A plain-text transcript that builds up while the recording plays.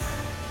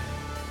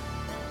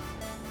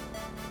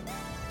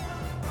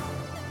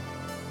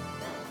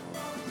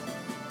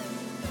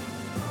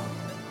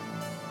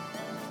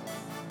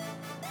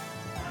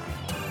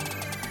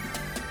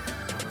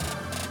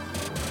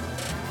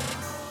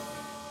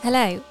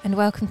Hello and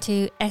welcome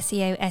to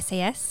SEO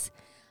SAS.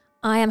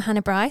 I am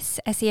Hannah Bryce,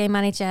 SEO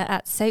manager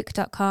at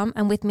soak.com,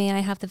 and with me I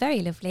have the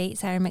very lovely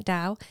Sarah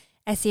McDowell,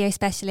 SEO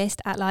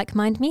specialist at Like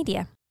Mind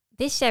Media.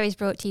 This show is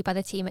brought to you by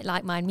the team at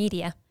Like Mind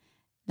Media.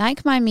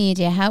 Like Mind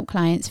Media help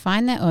clients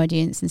find their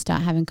audience and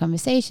start having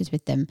conversations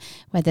with them,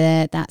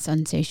 whether that's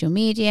on social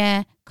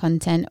media,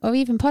 content, or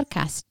even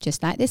podcasts,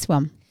 just like this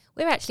one.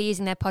 We're actually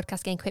using their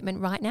podcasting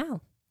equipment right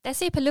now. They're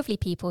super lovely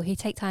people who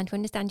take time to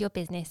understand your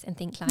business and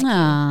think like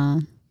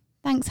you.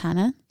 Thanks,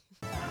 Hannah.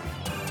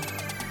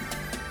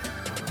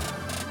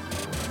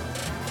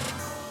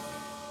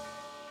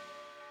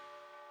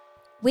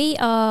 We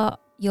are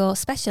your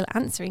special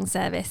answering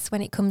service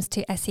when it comes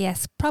to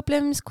SES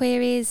problems,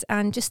 queries,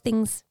 and just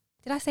things.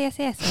 Did I say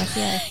SES or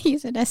SEO? You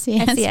said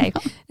SES.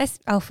 SEO.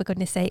 Oh, for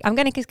goodness sake. I'm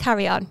going to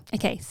carry on.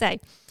 Okay, so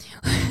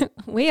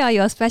we are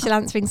your special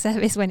answering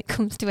service when it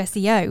comes to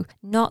SEO,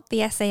 not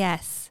the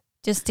SAS.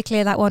 Just to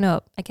clear that one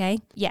up, okay?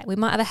 Yeah, we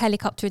might have a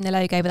helicopter in the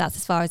logo, but that's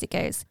as far as it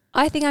goes.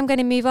 I think I'm going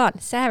to move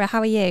on. Sarah, how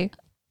are you?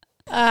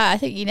 I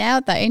think you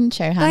nailed that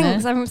intro, Hannah.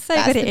 Thanks, I'm so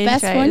good at intros.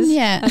 That's the best one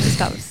yet. I just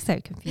got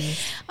so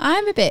confused.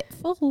 I'm a bit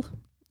full.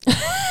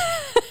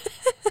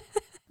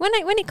 When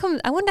it comes,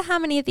 I wonder how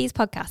many of these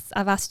podcasts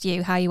I've asked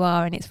you how you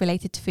are and it's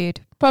related to food.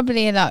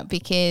 Probably a lot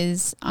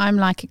because I'm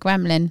like a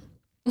gremlin.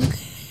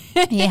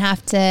 I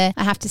have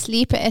to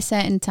sleep at a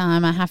certain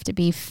time. I have to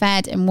be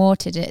fed and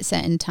watered at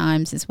certain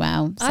times as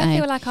well. So, I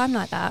feel like I'm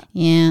like that.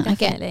 Yeah,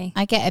 definitely.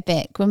 I get a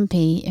bit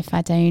grumpy if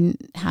I don't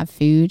have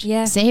food.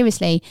 Yeah.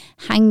 Seriously,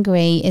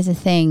 hangry is a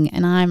thing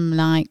and I'm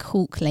like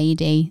Hulk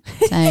lady.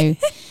 So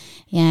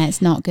yeah,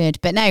 it's not good.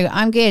 But no,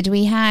 I'm good.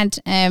 We had,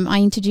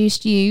 I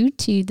introduced you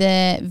to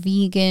the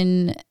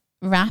vegan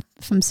wrap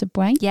from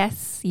Subway.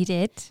 Yes, you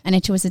did. And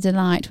it was a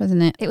delight,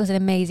 wasn't it? It was an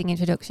amazing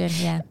introduction,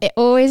 yeah. It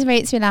always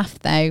makes me laugh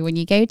though when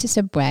you go to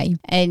Subway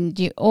and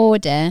you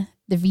order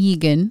the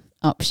vegan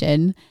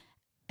option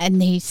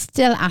and they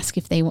still ask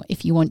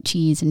if you want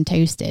cheese and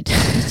toasted.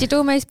 You should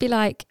almost be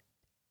like,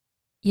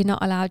 you're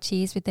not allowed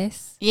cheese with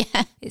this.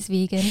 Yeah. It's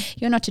vegan.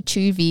 You're not a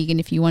true vegan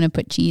if you want to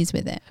put cheese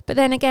with it. But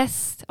then I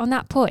guess on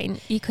that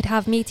point, you could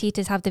have meat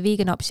eaters have the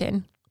vegan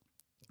option.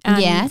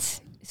 And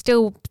yes.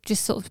 Still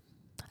just sort of,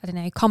 I don't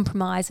know,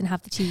 compromise and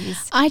have the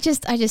cheese. I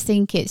just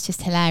think it's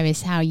just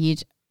hilarious how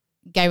you'd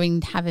go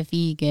and have a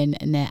vegan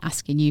and they're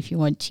asking you if you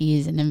want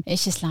cheese, and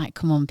it's just like,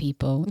 come on,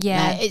 people.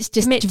 Yeah, it's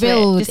just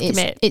drilled. Just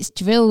it's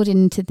drilled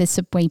into the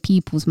Subway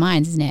people's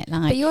minds, isn't it?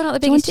 Like, but you're not the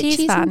biggest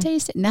cheese fan. And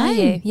taste it? No, are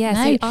you? Yeah.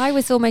 No. So I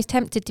was almost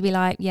tempted to be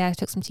like, yeah, I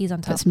took some cheese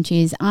on top. Put some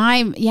cheese.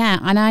 And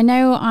I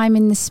know I'm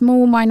in the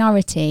small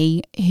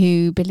minority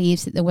who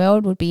believes that the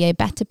world would be a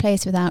better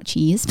place without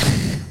cheese.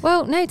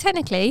 Well, no,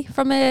 technically,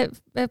 from a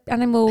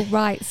animal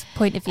rights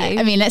point of view.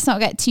 I mean, let's not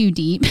get too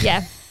deep.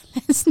 Yeah,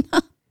 let's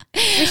not.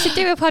 We should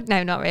do a pod.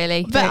 No, not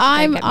really. But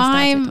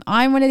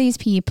I'm one of these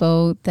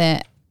people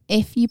that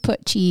if you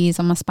put cheese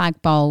on my spag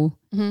bowl,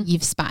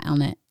 you've spat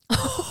on it.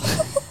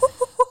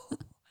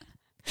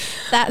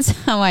 That's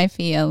how I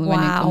feel when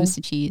it comes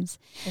to cheese.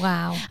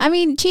 Wow. I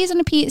mean, cheese on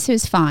a pizza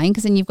is fine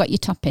because then you've got your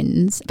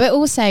toppings. But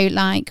also,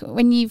 like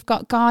when you've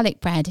got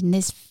garlic bread and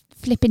there's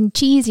flipping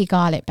cheesy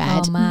garlic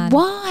bread. Oh man.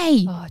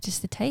 Why? Oh,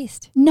 just the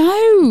taste.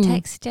 No. The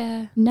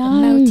texture.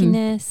 No. The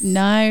meltiness.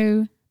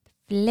 No.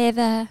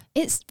 Flavour.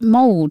 It's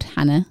mould,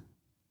 Hannah.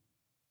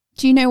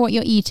 Do you know what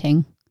you're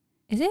eating?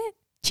 Is it?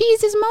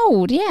 Cheese is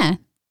mould, yeah.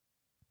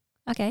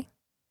 Okay.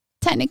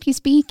 Technically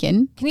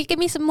speaking. Can you give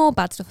me some more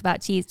bad stuff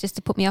about cheese just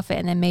to put me off it,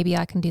 and then maybe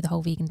I can do the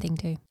whole vegan thing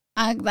too?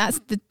 That's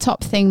the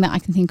top thing that I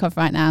can think of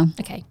right now.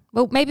 Okay.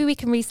 Well, maybe we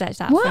can research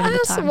that what for another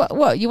else? time.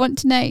 What you want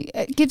to know?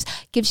 It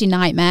gives you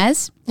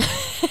nightmares.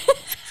 That's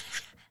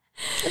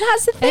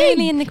the thing.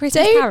 Only in the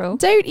Christmas Carol.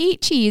 Don't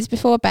eat cheese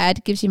before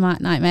bed. Gives you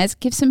nightmares.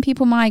 Gives some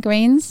people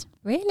migraines.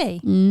 Really?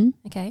 Mm.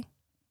 Okay.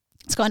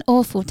 It's got an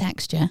awful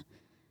texture.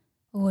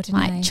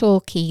 Ordinary. Like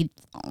chalky.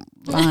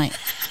 Right.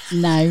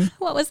 No.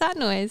 What was that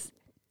noise?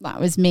 That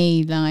was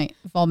me, like,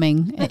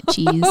 vomiting at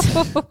cheese.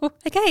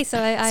 Okay,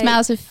 so I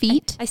smells of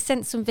feet. I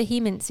sense some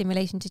vehemence in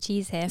relation to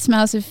cheese here.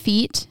 Smells of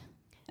feet.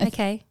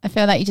 Okay. I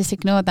feel like you just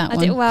ignored that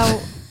one.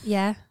 Well,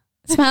 yeah.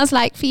 Smells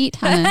like feet,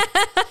 Hannah.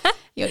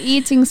 You're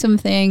eating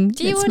something.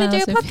 Do you want to do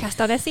a podcast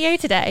on SEO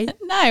today?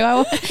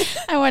 No,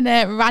 I want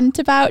to rant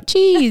about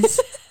cheese.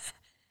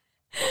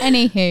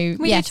 Anywho, Can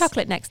we do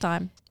chocolate next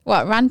time?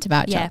 What, rant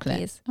about chocolate?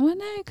 Please. Oh,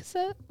 no, because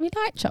we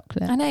like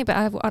chocolate. I know, but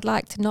I'd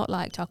like to not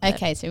like chocolate.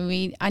 Okay, so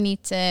I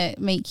need to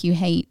make you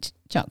hate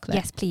chocolate.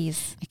 Yes,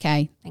 please.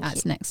 Okay,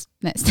 Thank you.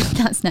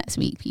 That's next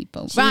week,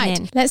 people. Tune right,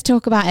 in. Let's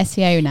talk about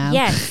SEO now.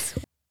 Yes.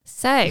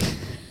 So,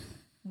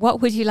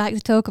 what would you like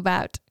to talk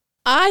about?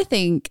 I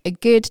think a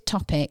good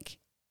topic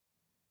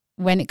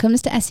when it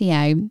comes to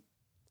SEO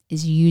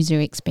is user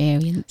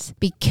experience,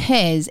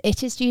 because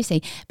it is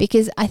juicy.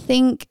 Because I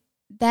think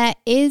there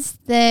is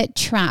the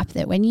trap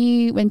that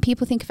when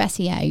people think of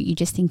SEO, you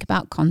just think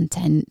about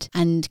content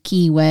and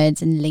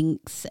keywords and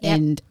links.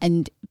 Yep.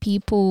 and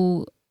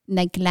people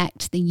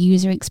neglect the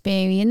user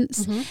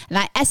experience. Mm-hmm.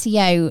 Like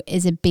SEO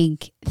is a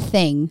big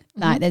thing.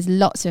 Like there's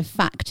lots of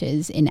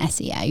factors in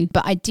SEO,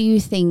 but I do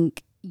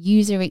think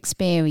user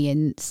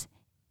experience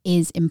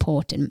is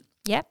important.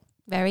 Yep.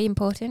 Very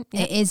important.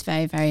 Yep. It is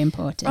very, very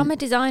important. From a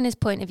designer's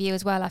point of view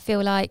as well, I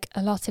feel like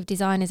a lot of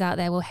designers out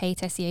there will hate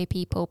SEO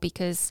people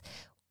because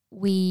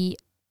we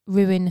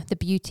ruin the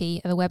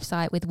beauty of a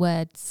website with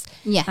words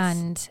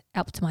and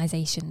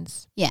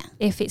optimizations. Yeah.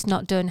 If it's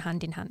not done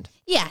hand in hand.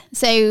 Yeah.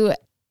 So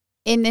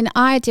in an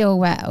ideal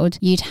world,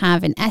 you'd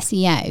have an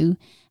SEO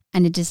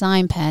and a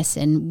design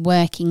person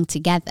working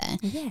together.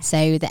 Yes.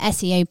 So the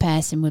SEO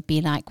person would be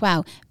like,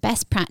 well,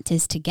 best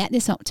practice to get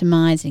this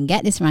optimized and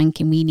get this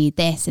ranking, we need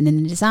this. And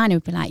then the designer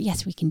would be like,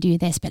 yes, we can do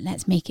this, but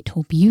let's make it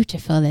all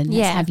beautiful and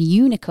let's have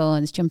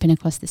unicorns jumping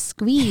across the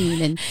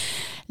screen and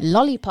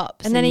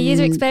lollipops. And then a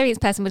user experience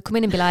person would come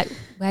in and be like,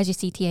 where's your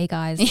CTA,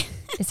 guys?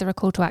 Is there a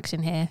call to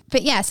action here?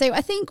 But yeah, so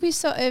I think we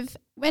sort of,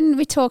 when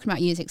we're talking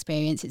about user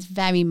experience, it's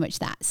very much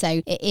that.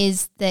 So it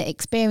is the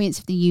experience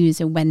of the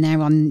user when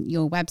they're on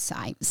your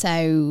website.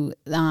 So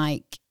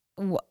like,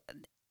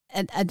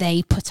 are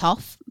they put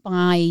off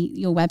by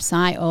your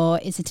website, or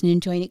is it an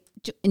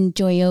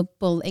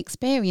enjoyable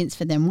experience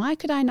for them? Why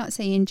could I not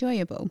say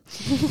enjoyable?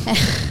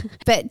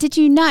 But did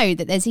you know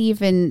that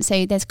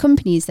there's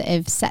companies that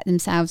have set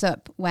themselves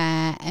up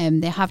where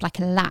they have like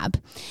a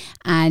lab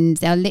and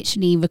they'll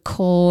literally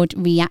record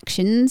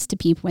reactions to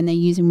people when they're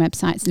using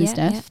websites and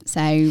stuff. Yeah.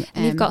 So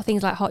and you've got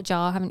things like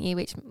Hotjar, haven't you,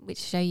 which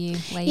show you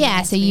where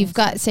you so you've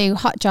got, so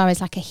Hotjar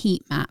is like a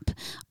heat map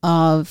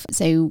of,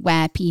 so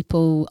where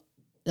people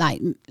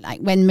like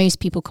when most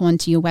people come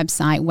onto your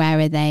website, where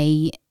are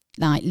they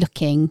like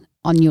looking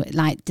on your,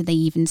 like, do they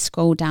even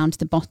scroll down to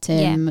the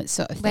bottom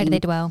sort of thing? Where do they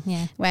dwell?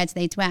 Yeah. Where do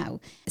they dwell?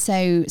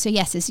 So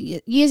yes, this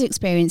user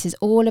experience is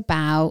all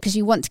about, because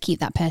you want to keep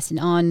that person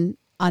on.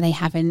 Are they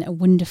having a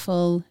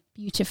wonderful,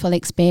 beautiful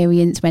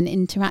experience when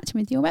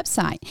interacting with your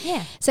website?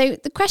 Yeah. So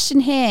the question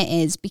here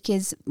is,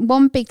 because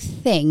one big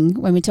thing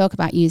when we talk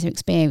about user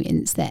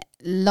experience that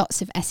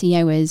lots of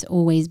SEOers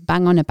always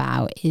bang on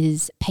about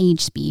is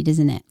page speed,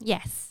 isn't it?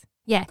 Yes.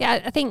 Yeah.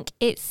 I think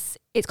it's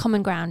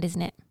common ground,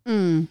 isn't it?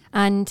 Mm.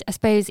 And I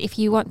suppose if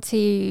you want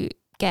to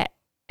get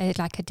a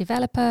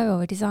developer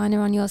or a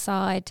designer on your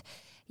side,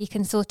 you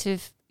can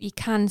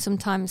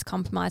sometimes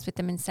compromise with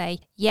them and say,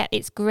 yeah,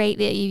 it's great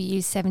that you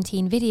use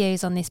 17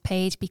 videos on this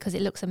page because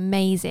it looks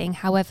amazing.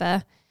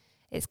 However,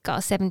 it's got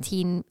a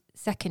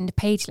 17-second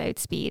page load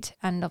speed.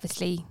 And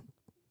obviously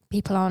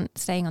people aren't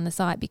staying on the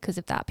site because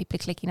of that. People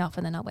are clicking off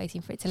and they're not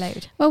waiting for it to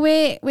load. Well,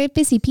 we're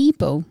busy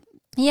people.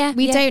 Yeah.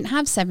 We don't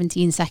have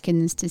 17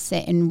 seconds to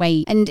sit and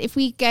wait. And if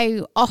we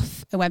go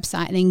off a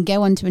website and then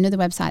go onto another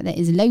website that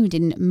is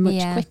loading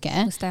much quicker,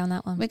 we'll stay on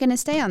that one. We're going to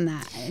stay on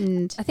that.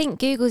 And I think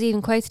Google's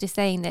even quoted as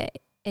saying that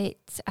it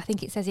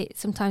says it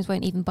sometimes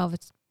won't even bother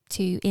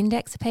to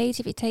index a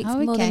page if it takes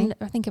more than,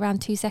 I think,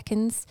 around 2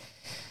 seconds.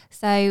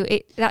 So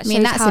that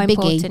shows how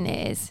important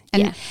it is.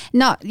 And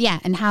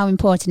and how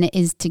important it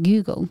is to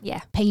Google.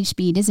 Yeah. Page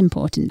speed is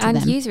important to them.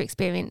 And user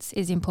experience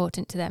is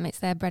important to them. It's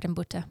their bread and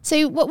butter.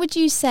 So what would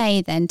you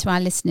say then to our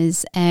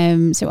listeners?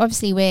 So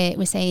obviously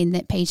we're saying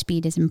that page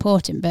speed is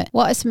important, but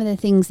what are some of the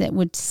things that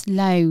would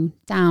slow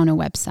down a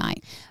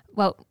website?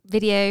 Well,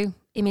 video,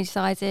 image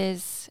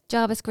sizes,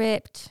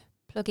 JavaScript,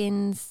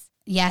 plugins.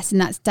 Yes, and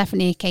that's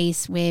definitely a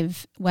case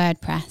with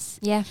WordPress.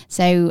 Yeah.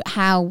 So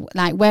how,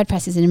 like,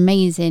 WordPress is an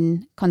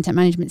amazing content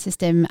management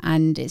system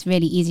and it's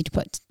really easy to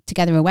put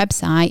together a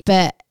website,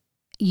 but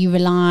you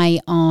rely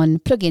on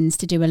plugins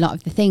to do a lot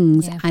of the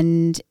things. Yeah.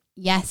 And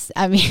yes,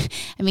 I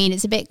mean,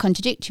 it's a bit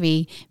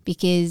contradictory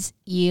because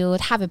you'll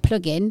have a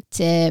plugin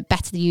to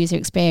better the user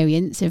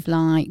experience of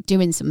like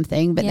doing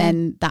something, but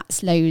then that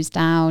slows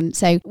down.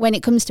 So when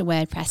it comes to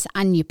WordPress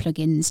and your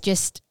plugins,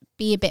 just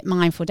be a bit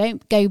mindful.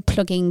 Don't go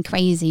plugging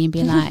crazy and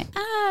be like,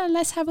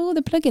 let's have all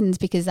the plugins,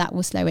 because that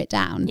will slow it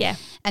down. Yeah.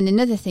 And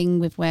another thing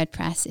with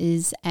WordPress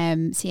is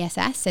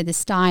CSS, so the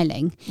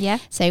styling. Yeah.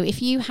 So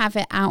if you have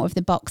it out of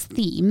the box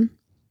theme,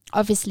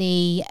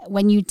 obviously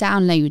when you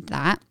download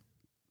that,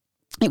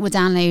 it will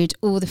download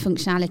all the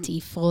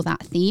functionality for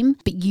that theme,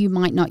 but you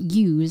might not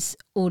use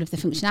all of the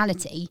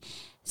functionality.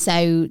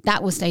 So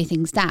that will slow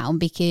things down,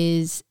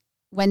 because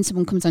when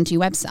someone comes onto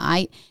your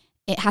website,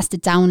 it has to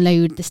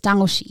download the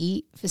style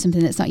sheet for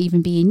something that's not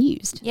even being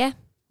used. Yeah.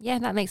 Yeah,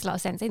 that makes a lot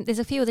of sense. And there's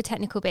a few other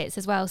technical bits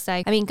as well.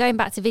 So, I mean, going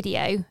back to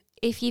video,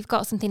 if you've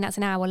got something that's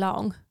an hour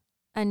long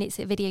and it's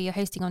a video you're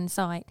hosting on the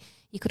site,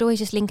 you could always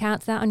just link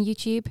out to that on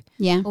YouTube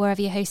or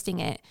wherever you're hosting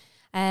it.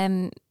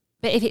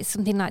 But if it's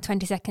something like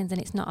 20 seconds and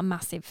it's not a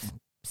massive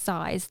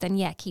size, then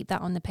keep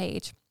that on the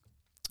page.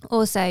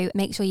 Also,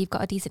 make sure you've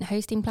got a decent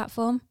hosting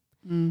platform.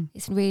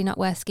 It's really not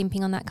worth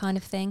skimping on that kind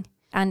of thing.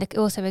 And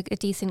also a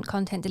decent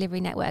content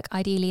delivery network,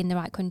 ideally in the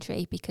right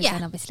country, because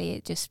then obviously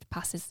it just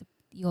passes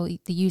the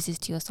users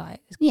to your site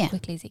as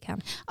quickly as it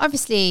can.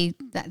 Obviously,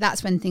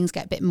 that's when things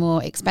get a bit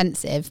more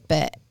expensive.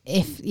 But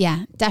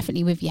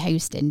definitely with your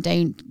hosting,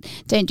 don't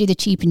do the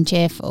cheap and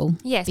cheerful.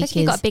 Yeah, especially if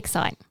you've got a big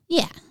site.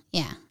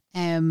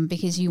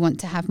 Because you want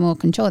to have more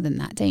control than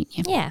that, don't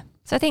you? Yeah.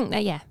 So I think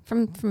that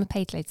from a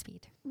page load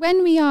speed.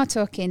 when we are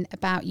talking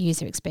about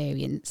user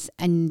experience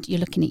and you're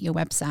looking at your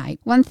website,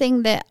 one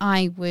thing that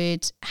I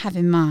would have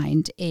in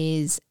mind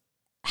is,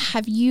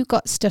 have you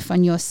got stuff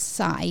on your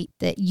site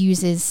that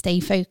users stay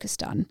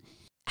focused on?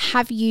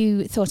 Have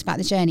you thought about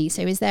the journey?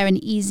 So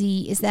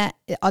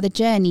are the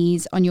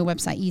journeys on your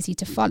website easy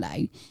to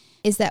follow?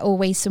 Is there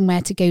always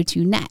somewhere to go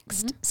to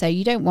next? Mm-hmm. So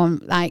you don't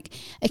want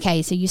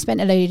okay, so you spent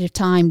a load of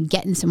time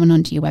getting someone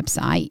onto your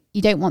website.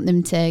 You don't want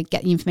them to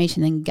get the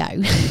information and then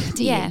go.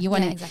 Do you? You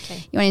want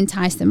exactly. You want to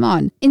entice them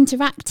on.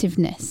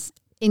 Interactiveness,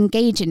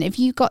 engaging. If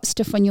you've got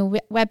stuff on your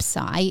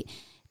website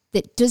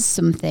that does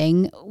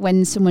something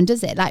when someone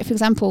does it, like for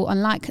example,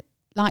 on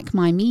like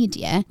My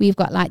Media, we've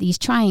got like these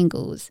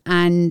triangles,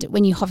 and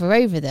when you hover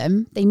over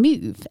them, they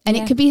move. And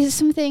it could be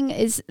something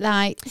as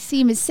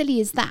seem as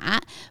silly as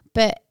that,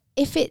 but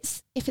if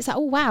it's like,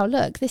 oh wow,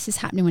 look, this is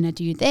happening when I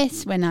do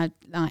this, when I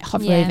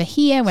hover over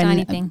here,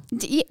 when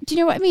do you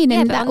know what I mean?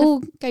 And that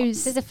all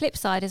goes. There's a flip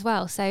side as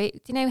well. So do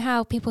you know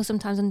how people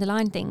sometimes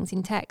underline things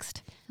in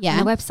text on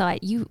a website?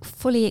 You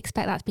fully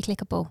expect that to be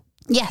clickable.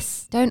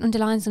 Yes. Don't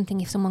underline something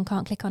if someone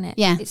can't click on it.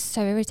 Yeah. It's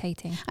so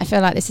irritating. I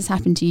feel like this has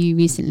happened to you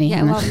recently, Yeah,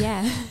 Hannah. well,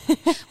 yeah.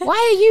 Why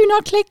are you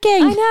not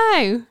clicking?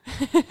 I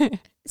know.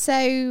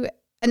 So,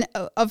 and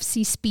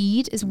obviously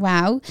speed as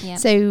well. Yeah.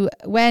 So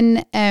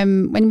when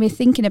we're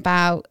thinking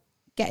about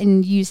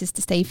getting users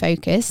to stay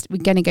focused,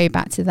 we're going to go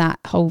back to that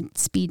whole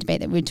speed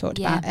debate that we talked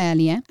about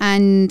earlier.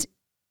 And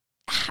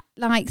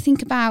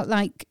think about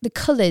the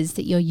colours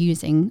that you're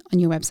using on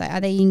your website.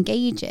 Are they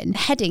engaging?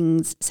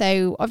 Headings.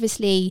 So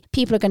obviously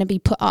people are going to be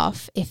put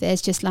off if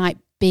there's just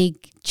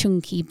big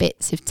chunky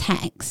bits of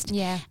text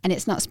and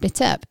it's not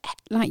split up.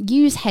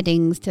 Use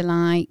headings to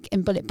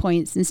and bullet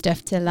points and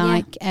stuff to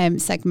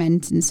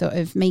segment and sort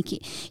of make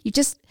it, you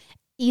just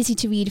easy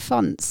to read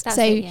fonts.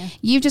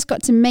 You've just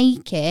got to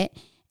make it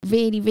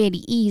really,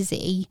 really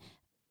easy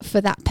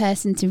for that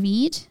person to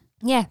read.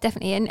 Yeah,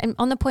 definitely. And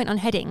on the point on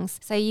headings,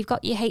 so you've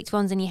got your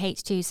H1s and your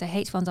H2s. So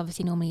H1's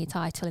obviously normally your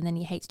title, and then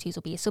your H2s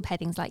will be your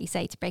subheadings, like you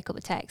say, to break up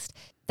the text.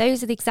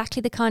 Those are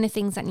exactly the kind of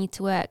things that need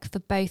to work for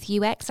both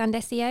UX and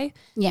SEO.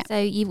 Yeah. So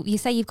you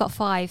say you've got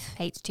 5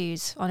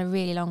 H2s on a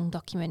really long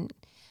document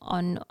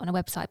on a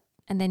website,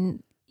 and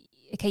then,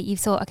 you've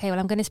thought, well,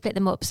 I'm going to split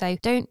them up. So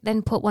don't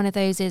then put one of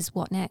those as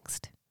what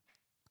next?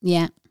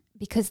 Yeah.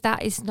 Because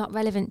that is not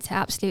relevant to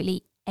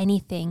absolutely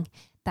anything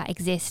that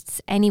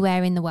exists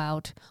anywhere in the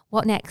world.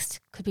 What next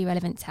could be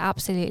relevant to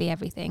absolutely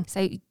everything.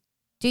 So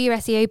do your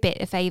SEO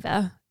bit a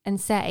favour and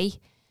say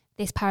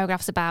this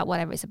paragraph's about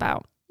whatever it's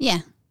about. Yeah.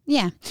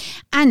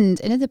 And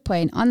another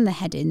point on the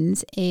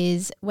headings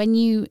is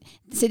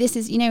so this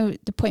is,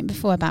 the point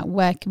before about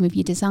working with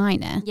your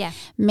designer. Yeah.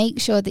 Make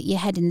sure that your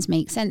headings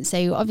make sense.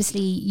 So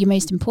obviously your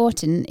most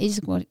important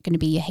is going to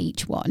be your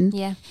H1.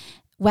 Yeah.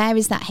 Where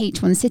is that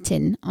H1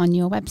 sitting on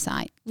your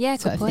website? Yeah,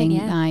 sort good of point,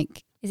 thing. Yeah.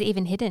 Is it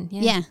even hidden?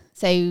 Yeah.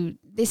 So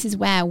this is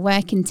where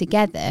working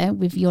together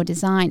with your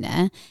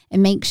designer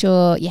and make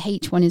sure your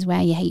H1 is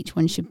where your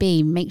H1 should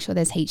be. Make sure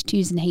there's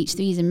H2s and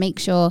H3s and make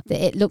sure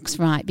that it looks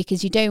right,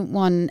 because you don't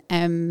want,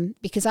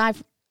 because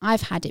I've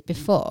had it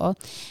before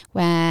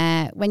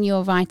where when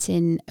you're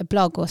writing a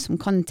blog or some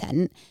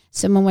content,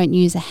 someone won't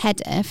use a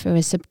header for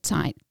a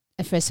subtitle.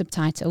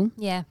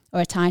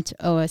 Or a title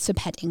or a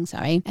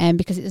subheading,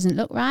 because it doesn't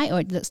look right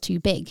or it looks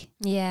too big.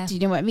 Yeah. Do you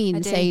know what I mean?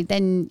 I do. So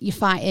then you're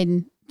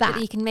fighting that.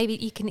 But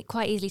you can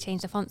quite easily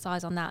change the font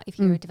size on that if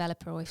you're a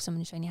developer or if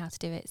someone's showing you how to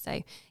do it.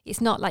 So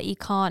it's not like you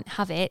can't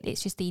have it.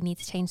 It's just that you need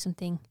to change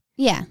something.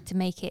 Yeah. To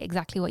make it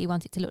exactly what you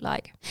want it to look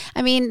like.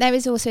 I mean, there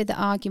is also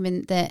the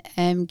argument that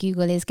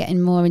Google is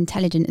getting more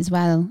intelligent as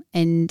well.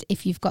 And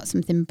if you've got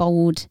something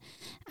bold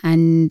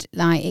and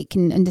it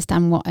can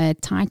understand what a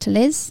title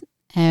is.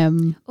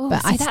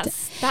 But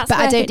that's but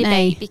I don't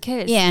know,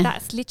 because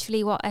that's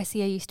literally what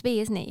SEO used to be,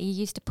 isn't it? You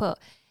used to put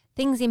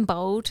things in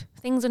bold,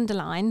 things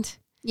underlined,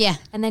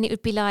 and then it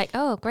would be like,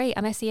 oh great,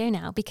 I'm SEO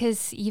now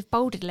because you've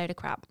bolded a load of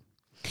crap.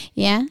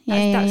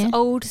 That's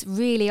old,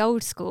 really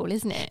old school,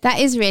 isn't it? That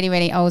is really,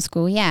 really old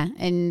school,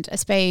 and I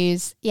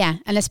suppose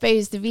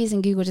the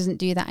reason Google doesn't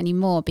do that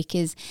anymore,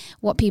 because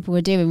what people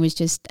were doing was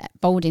just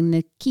bolding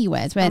the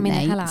keywords, weren't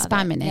they?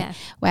 Spamming it.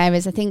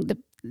 Whereas I think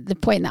the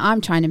point that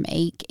I'm trying to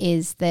make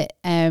is that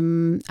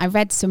I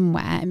read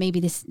somewhere, and maybe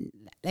this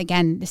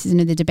is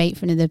another debate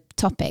for another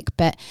topic,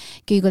 but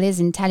Google is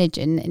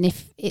intelligent, and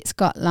if it's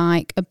got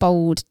a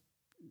bold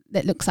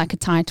that looks like a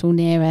title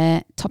near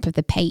a top of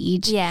the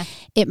page,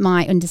 it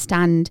might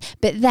understand.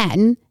 But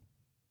then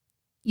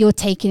you're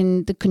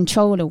taking the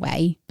control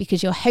away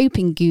because you're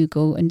hoping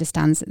Google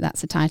understands that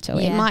that's a title.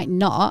 It might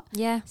not.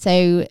 Yeah.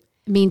 So,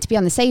 I mean, to be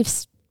on the safe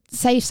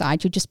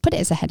side, you'd just put it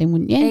as a heading,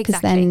 wouldn't you?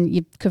 Because then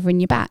you're covering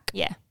your back.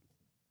 Yeah.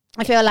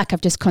 I feel like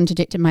I've just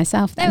contradicted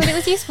myself then. No, it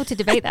was useful to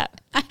debate that.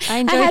 I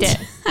enjoyed it.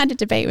 I had a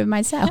debate with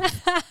myself.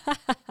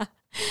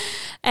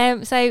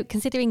 So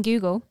considering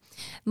Google,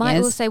 might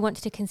Yes. also want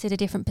to consider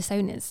different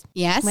personas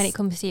Yes. when it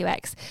comes to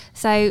UX.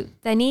 So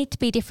there need to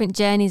be different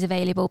journeys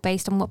available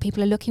based on what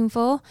people are looking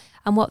for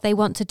and what they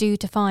want to do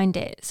to find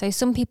it. So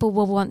some people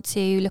will want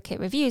to look at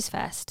reviews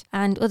first,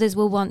 and others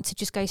will want to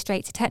just go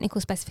straight to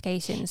technical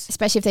specifications.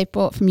 Especially if they've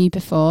bought from you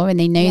before and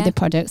they know Yeah. the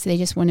product, so they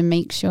just want to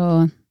make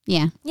sure.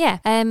 Yeah. Yeah,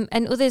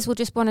 and others will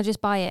just want to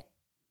just buy it.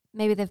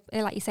 Maybe they've,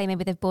 like you say,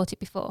 maybe they've bought it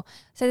before.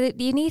 So that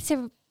you need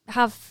to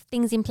have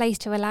things in place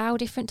to allow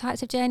different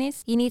types of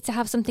journeys. You need to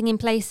have something in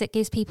place that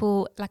gives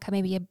people like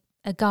maybe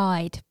a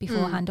guide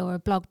beforehand or a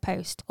blog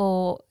post,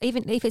 or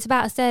even if it's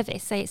about a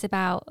service, say it's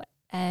about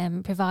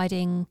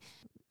providing,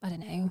 I don't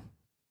know,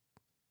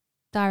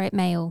 direct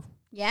mail.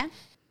 Yeah.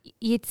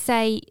 You'd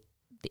say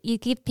you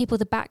give people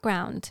the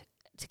background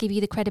to give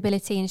you the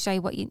credibility and show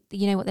what you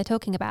know what they're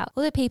talking about.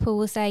 Other people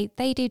will say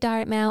they do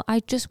direct mail. I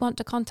just want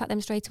to contact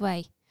them straight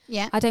away.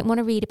 Yeah. I don't want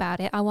to read about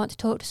it. I want to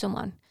talk to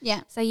someone.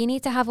 Yeah. So you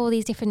need to have all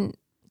these different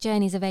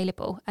journeys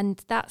available,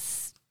 and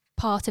that's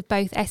part of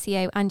both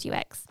SEO and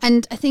UX.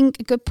 And I think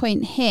a good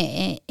point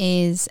here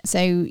is,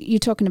 so you're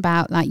talking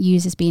about like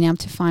users being able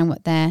to find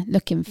what they're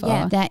looking for.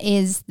 Yeah. There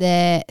is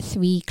the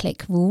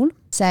 3-click rule.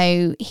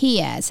 So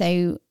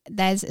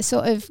there's a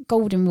sort of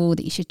golden rule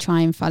that you should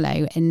try and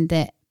follow, and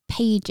that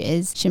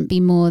pages shouldn't be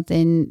more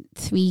than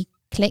 3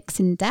 clicks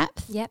in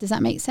depth. Yep. Does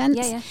that make sense?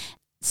 Yeah.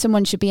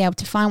 Someone should be able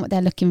to find what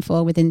they're looking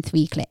for within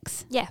 3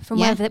 clicks. Yeah, from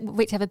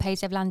whichever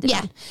page they've landed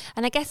on.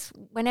 And I guess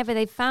whenever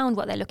they've found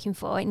what they're looking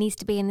for, it needs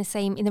to be in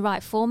the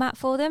right format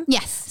for them.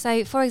 Yes.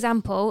 So, for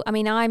example, I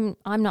mean, I'm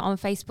not on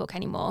Facebook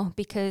anymore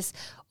because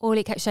all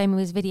it kept showing me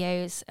was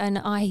videos, and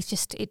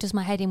it does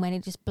my head in when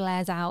it just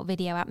blares out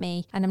video at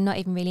me, and I'm not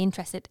even really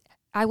interested.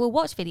 I will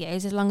watch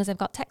videos as long as I've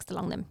got text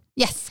along them.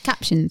 Yes,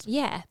 captions.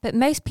 Yeah, but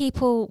most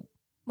people,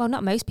 well,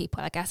 not most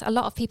people, I guess, a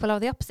lot of people are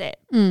the opposite,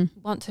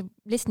 want to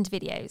listen to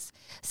videos.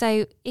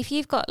 So if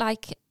you've got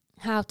like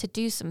how to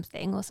do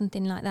something or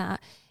something like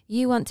that,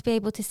 you want to be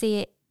able to see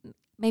it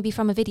maybe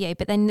from a video,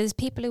 but then there's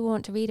people who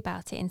want to read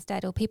about it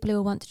instead, or people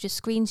who want to just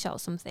screenshot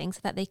something so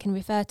that they can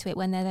refer to it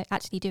when they're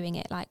actually doing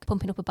it, like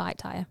pumping up a bike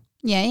tyre.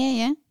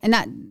 Yeah. And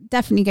that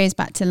definitely goes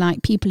back to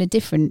like people are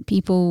different.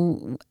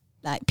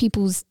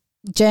 People's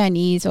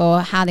journeys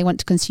or how they want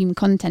to consume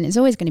content is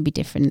always going to be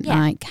different. Yeah.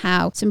 Like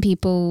how some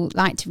people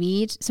like to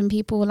read, some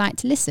people like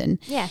to listen.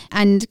 Yeah.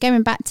 And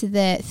going back to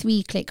the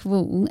 3-click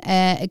rule,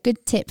 a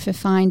good tip for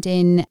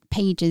finding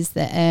pages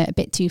that are a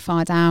bit too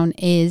far down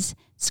is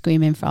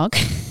Screaming Frog.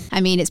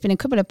 I mean, it's been a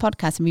couple of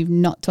podcasts and we've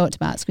not talked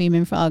about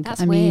Screaming Frog.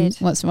 That's I mean, weird.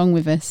 what's wrong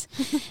with us?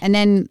 And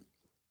then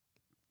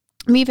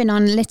moving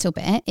on a little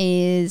bit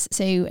is,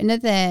 so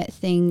another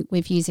thing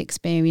with user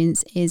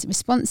experience is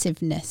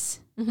responsiveness.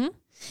 Mm-hmm.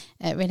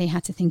 Really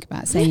had to think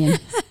about saying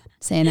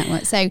that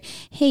word. So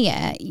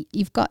here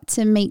you've got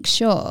to make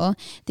sure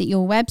that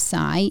your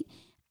website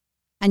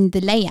and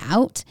the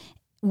layout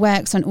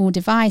works on all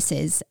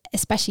devices,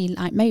 especially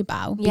like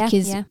mobile,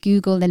 because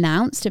Google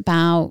announced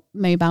about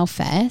mobile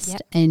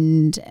first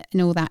and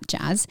all that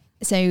jazz.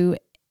 So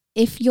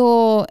if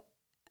your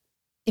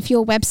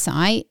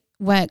website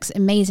works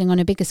amazing on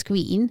a bigger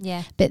screen,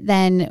 but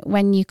then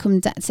when you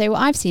come down, so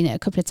I've seen it a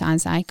couple of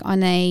times, like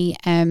on a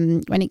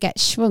when it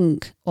gets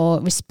shrunk or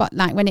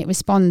when it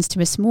responds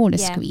to a smaller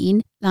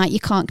screen, like you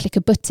can't click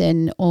a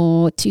button,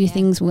 or two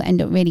things will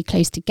end up really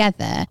close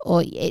together,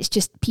 or it's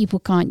just people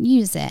can't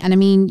use it. And I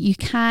mean, you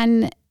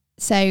can,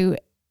 so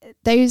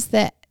those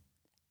that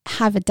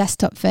have a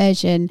desktop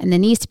version, and there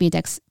needs to be a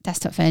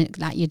desktop version,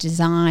 like your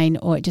design,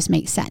 or it just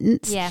makes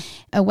sense,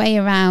 a way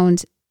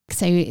around.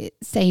 So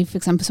say, for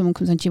example, someone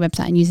comes onto your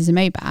website and uses a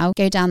mobile,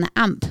 go down the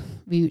AMP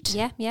route.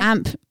 Yeah.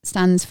 AMP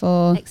stands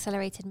for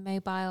Accelerated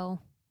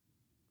Mobile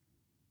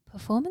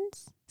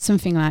Performance?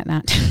 Something like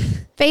that.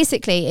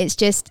 Basically, it's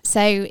just,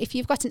 so if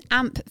you've got an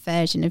AMP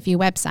version of your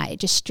website, it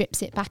just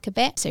strips it back a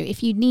bit. So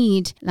if you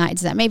need, like,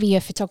 does that, maybe you're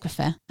a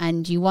photographer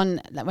and you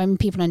want, like, when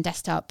people on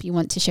desktop, you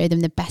want to show them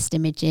the best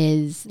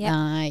images,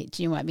 like,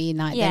 do you know what I mean?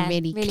 Like, they're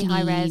really clean,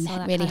 high res,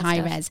 really high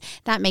res.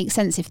 That makes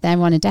sense if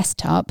they're on a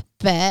desktop,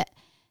 but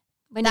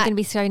when you're going to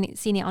be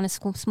seeing it on a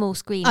small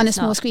screen. On a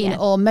small screen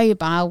or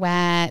mobile,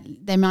 where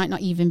they might not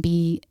even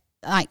be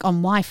like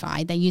on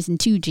Wi-Fi, they're using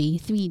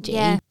 2G, 3G.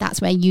 Yeah. That's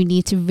where you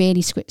need to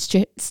really strip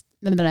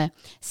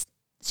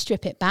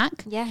it back.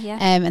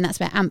 And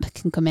that's where AMP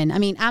can come in. I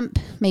mean, AMP,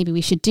 maybe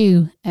we should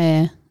do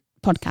a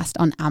podcast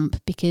on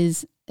AMP,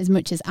 because as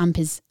much as AMP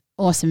is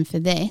awesome for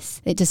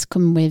this, it does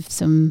come with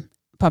some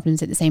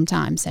problems at the same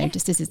time. So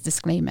just as a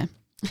disclaimer.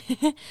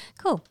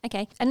 Cool.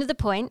 Okay. Another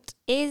point,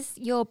 is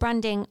your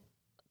branding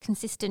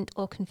consistent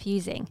or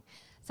confusing?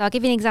 So I'll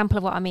give you an example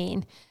of what I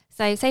mean.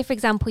 So say, for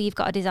example, you've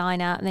got a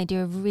designer and they do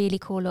a really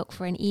cool look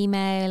for an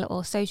email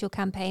or social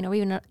campaign, or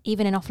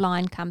even an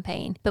offline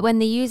campaign. But when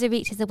the user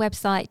reaches the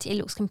website, it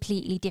looks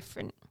completely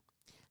different.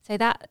 So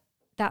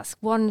that's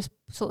one,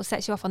 sort of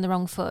sets you off on the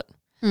wrong foot.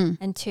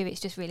 And two,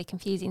 it's just really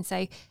confusing.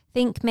 So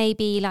think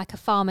maybe like a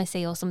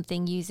pharmacy or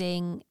something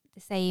using the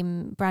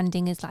same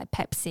branding as like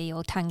Pepsi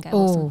or Tango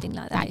or something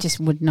like that. That just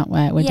would not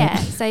work, would it? Yeah,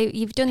 so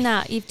you've done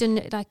that. You've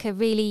done like a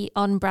really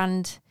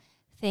on-brand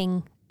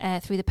thing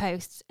through the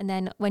posts, and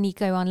then when you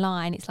go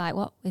online, it's like,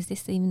 what, is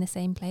this even the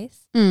same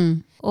place?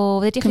 Mm.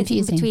 Or the difference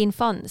Confusing. between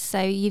fonts.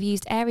 So you've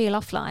used Arial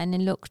offline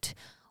and looked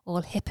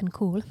all hip and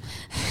cool.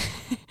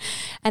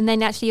 And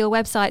then actually your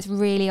website's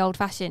really old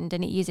fashioned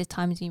and it uses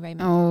Times New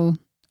Roman. Oh,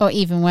 or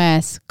even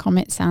worse,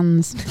 Comet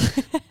Sans.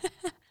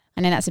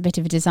 And then that's a bit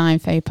of a design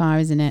faux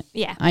pas, isn't it?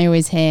 Yeah. I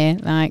always hear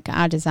like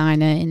our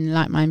designer in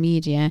like my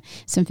media,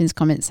 something's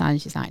Comet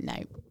Sans. She's like,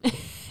 no.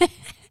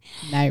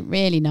 No,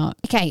 really not.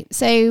 Okay,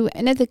 so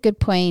another good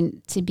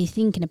point to be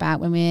thinking about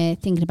when we're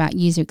thinking about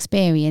user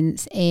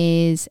experience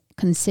is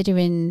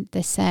considering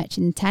the search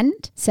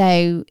intent.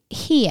 So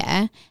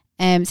here,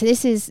 so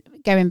this is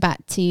going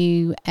back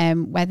to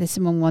whether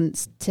someone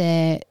wants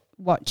to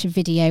watch a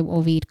video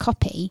or read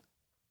copy.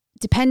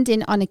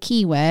 Depending on a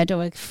keyword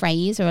or a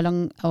phrase or a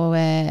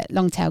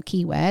long tail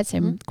keyword,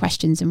 so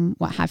questions and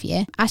what have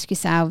you, ask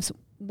yourselves,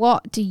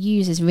 what do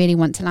users really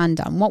want to land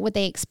on? What would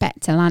they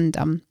expect to land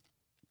on?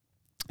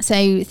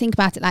 So think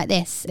about it like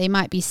this. They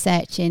might be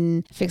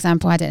searching, for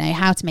example, I don't know,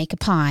 how to make a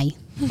pie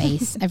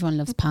base. Everyone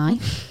loves pie.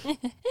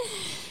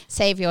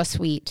 Savoury or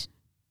sweet?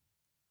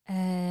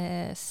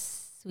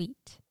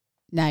 Sweet.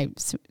 No,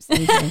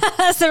 savoury.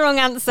 That's the wrong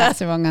answer. That's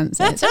the wrong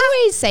answer. It's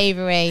always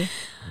savoury.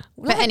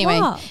 But Like anyway,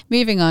 what?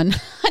 moving on.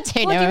 I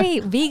don't know. What do you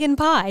eat? Vegan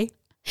pie?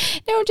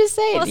 No, I'm just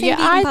saying. What's in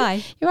vegan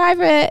pie? You're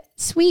either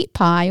sweet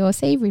pie or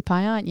savoury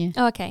pie, aren't you?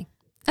 Oh, okay.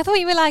 I thought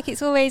you were like,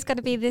 it's always got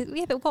to be the...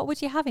 Yeah, but what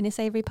would you have in a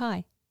savoury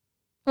pie?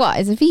 What,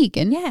 as a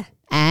vegan? Yeah.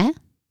 Air?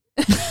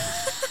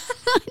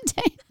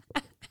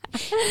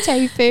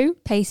 Tofu?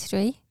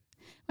 Pastry.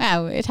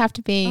 Well, it'd have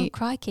to Oh, be...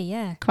 crikey,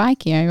 yeah.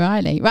 Crikey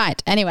O'Reilly.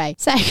 Right, anyway.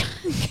 So,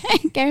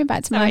 going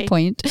back to my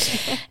point.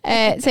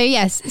 So,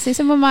 yes. So,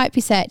 someone might be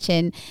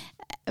searching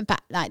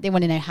about, like, they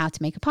want to know how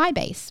to make a pie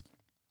base.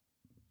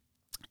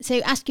 So,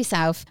 ask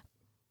yourself,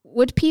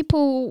 would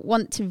people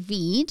want to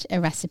read a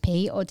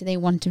recipe or do they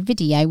want a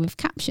video with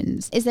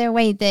captions? Is there a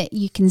way that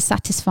you can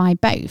satisfy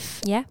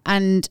both? Yeah.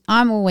 And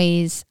I'm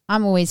always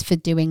for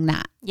doing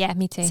that. Yeah,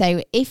 me too.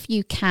 So if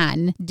you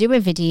can do a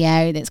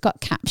video that's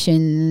got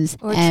captions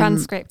Or a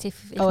transcript.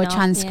 If or not, a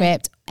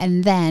transcript,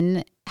 and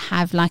then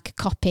have like a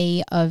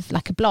copy of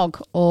like a blog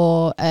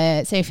or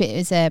so if it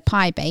was a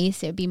pie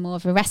base, it would be more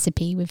of a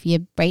recipe with your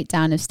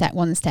breakdown of step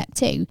 1, step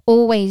 2.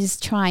 Always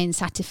try and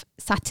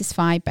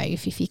satisfy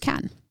both if you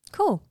can.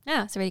 Cool.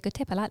 Yeah, that's a really good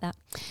tip. I like that.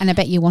 And I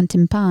bet you're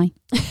wanting pie.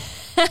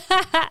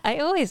 I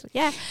always,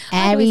 yeah.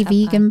 Airy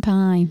vegan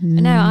pie.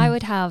 No, I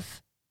would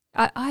have,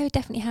 I would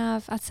definitely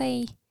have, I'd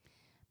say,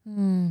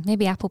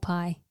 maybe apple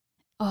pie.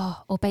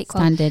 Oh, or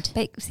Bakewell. Standard.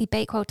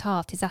 Bakewell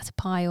tart, is that a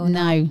pie or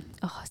no? Not?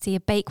 Oh, see,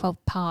 a Bakewell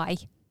pie.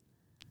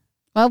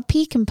 Well,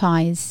 pecan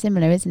pie is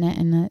similar, isn't it?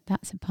 And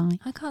that's a pie.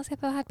 I can't say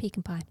I've ever had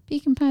pecan pie.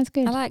 Pecan pie is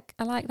good. I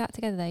like that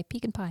together though.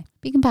 Pecan pie.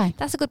 Pecan pie.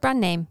 That's a good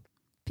brand name.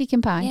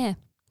 Pecan pie. Yeah,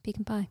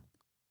 pecan pie.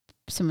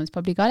 Someone's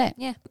probably got it.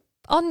 Yeah.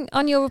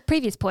 On your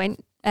previous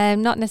point,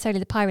 not necessarily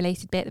the pie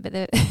related bit, but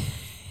the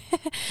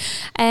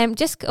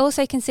just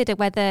also consider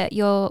whether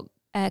your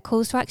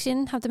calls to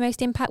action have the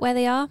most impact where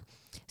they are.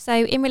 So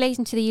in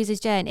relation to the user's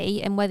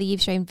journey and whether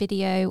you've shown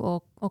video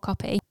or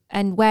copy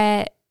and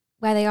where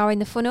they are in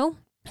the funnel.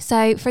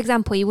 So for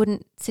example, you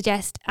wouldn't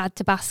suggest add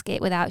to basket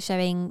without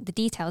showing the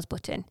details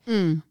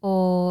button,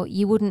 or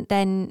you wouldn't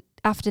then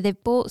after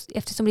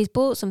somebody's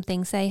bought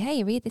something, say,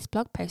 hey, read this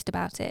blog post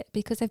about it,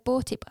 because they've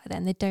bought it by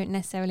then. They don't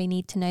necessarily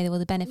need to know all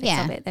the benefits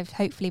of it. They've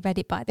hopefully read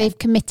it by then. They've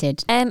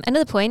committed.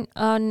 Another point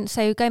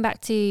so going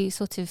back to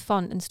sort of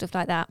font and stuff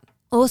like that,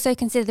 also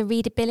consider the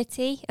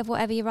readability of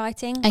whatever you're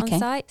writing on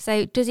site.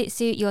 So does it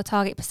suit your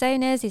target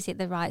personas? Is it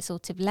the right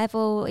sort of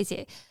level? Is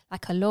it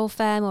like a law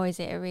firm, or is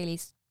it a really,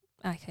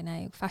 I don't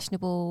know,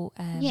 fashionable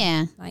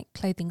like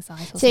clothing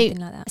site or something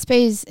like that? I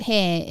suppose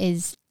here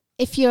is,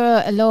 if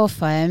you're a law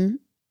firm,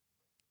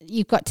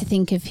 you've got to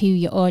think of who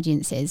your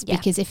audience is,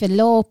 because if a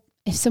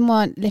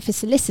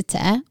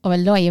solicitor or a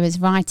lawyer is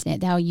writing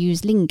it, they'll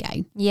use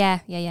lingo. Yeah.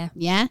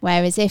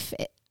 Whereas if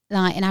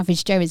like an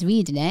average Joe is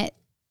reading it,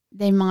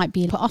 they might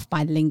be put off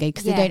by the lingo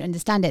because they don't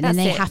understand it, and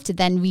then they have to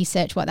then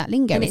research what that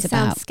lingo is about.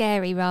 And it sounds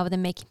scary rather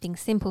than making things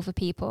simple for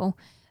people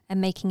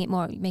and making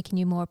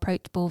you more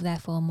approachable,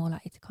 therefore more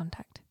likely to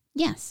contact.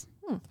 Yes.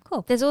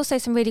 Cool. There's also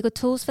some really good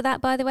tools for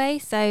that, by the way.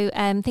 So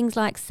things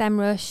like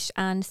SEMrush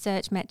and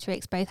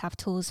Searchmetrics both have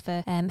tools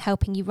for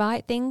helping you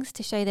write things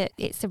to show that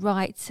it's the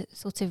right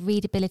sort of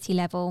readability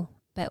level,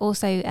 but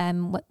also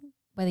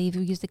whether you've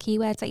used the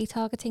keywords that you're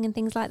targeting and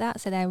things like that.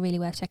 So they're really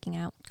worth checking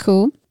out.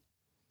 Cool.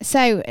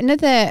 So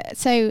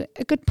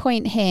a good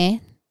point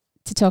here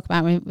to talk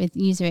about with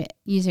user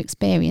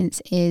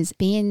experience is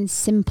being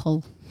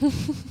simple.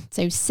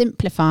 So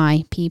simplify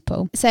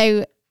people.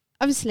 So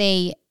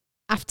obviously,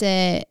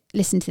 after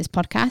listening to this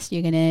podcast,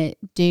 you're going to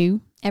do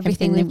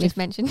everything that we've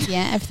mentioned.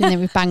 Yeah, everything that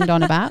we've banged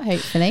on about,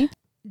 hopefully.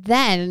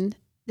 Then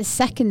the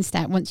second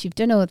step, once you've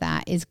done all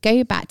that, is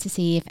go back to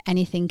see if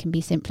anything can be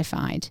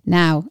simplified.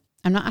 Now,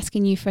 I'm not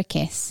asking you for a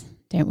kiss.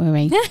 Don't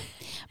worry.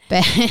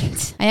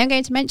 But I am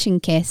going to mention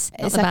Kiss.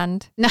 Not the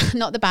band. No,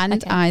 not the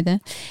band either.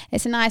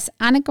 It's a nice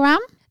anagram.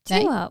 Do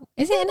you know what?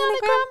 Is it an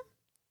anagram?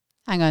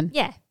 Hang on.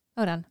 Yeah.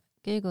 Hold on.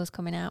 Google's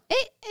coming out.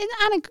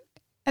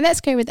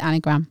 Let's go with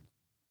anagram.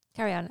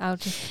 Carry on. I'll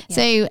just.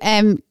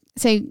 Yeah.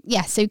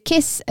 So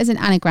KISS as an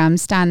anagram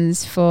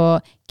stands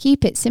for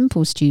Keep It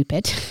Simple,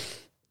 Stupid.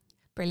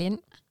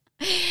 Brilliant.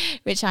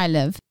 Which I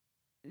love.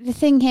 The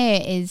thing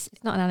here is...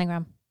 It's not an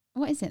anagram.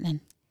 What is it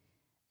then?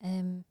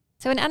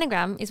 So an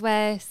anagram is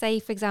where, say,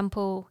 for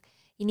example,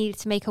 you needed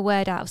to make a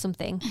word out of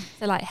something.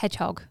 So like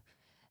hedgehog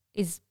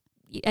is...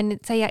 And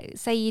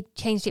say you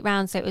changed it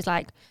round so it was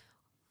like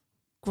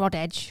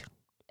grodedge.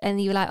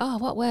 And you were like, oh,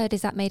 what word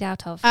is that made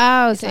out of?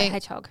 Oh, it's like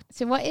hedgehog.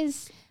 So what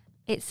is...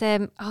 It's,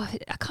 I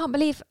can't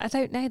believe I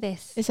don't know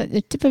this. It's like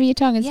the tip of your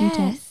tongue, isn't it?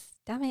 Yes,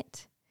 damn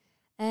it.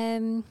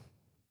 Hold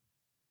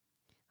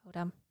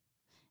on.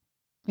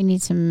 We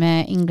need some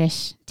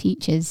English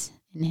teachers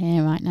in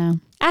here right now.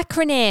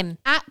 Acronym,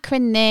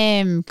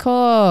 of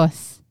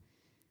course.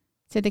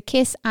 So the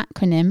KISS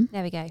acronym.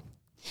 There we go.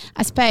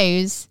 I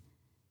suppose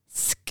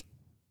SK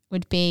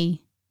would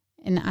be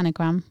an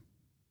anagram.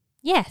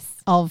 Yes.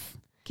 Of...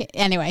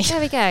 Anyway.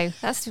 There we go.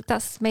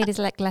 That's made us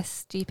like less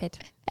stupid.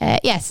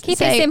 Yes.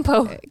 Keep it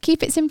simple.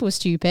 Keep it simple,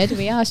 stupid.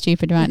 We are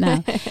stupid right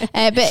now.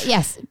 But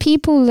yes,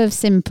 people love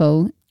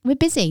simple. We're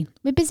busy.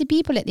 We're busy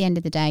people at the end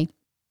of the day.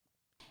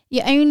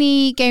 You're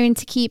only going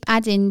to keep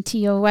adding to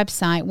your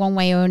website one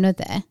way or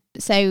another.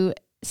 So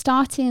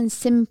starting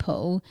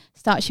simple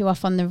starts you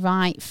off on the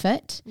right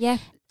foot. Yeah.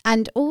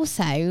 And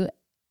also,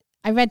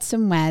 I read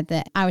somewhere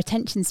that our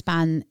attention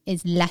span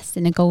is less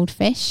than a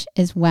goldfish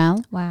as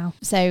well. Wow.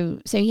 So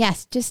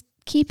yes, just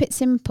keep it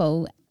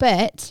simple.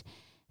 But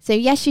so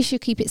yes, you should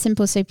keep it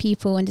simple so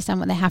people understand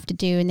what they have to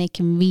do and they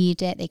can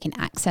read it, they can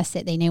access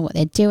it, they know what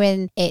they're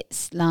doing.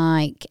 It's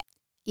like,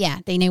 yeah,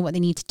 they know what they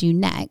need to do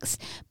next.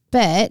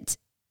 But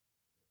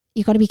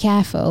you've got to be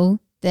careful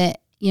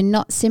that you're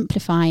not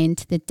simplifying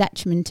to the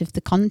detriment of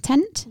the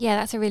content. Yeah,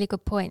 that's a really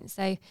good point.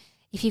 So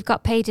if you've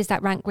got pages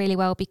that rank really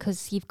well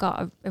because you've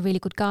got a really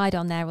good guide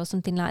on there or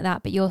something like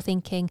that, but you're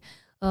thinking,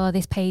 oh,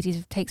 this page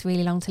takes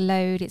really long to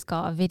load, it's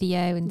got a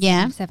video and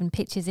 7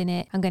 pictures in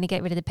it, I'm going to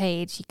get rid of the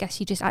page. I guess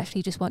you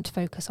just want to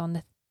focus on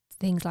the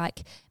things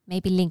like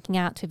maybe linking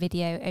out to a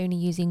video, only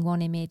using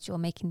one image or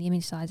making the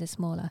image sizes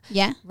smaller.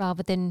 Yeah.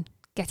 Rather than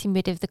getting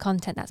rid of the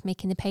content that's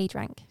making the page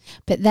rank.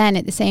 But then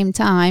at the same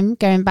time,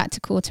 going back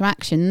to call to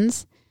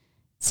actions,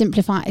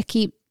 simplify,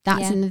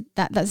 that's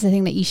the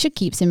thing that you should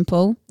keep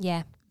simple.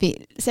 Yeah.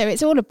 So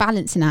it's all a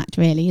balancing act,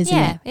 really, isn't it?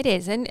 Yeah, it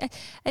is. And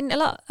a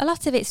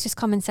lot of it's just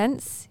common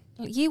sense.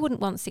 You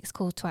wouldn't want 6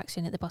 calls to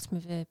action at the bottom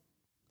of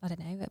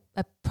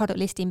a product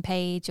listing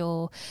page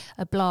or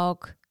a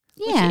blog.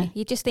 Yeah.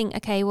 You just think,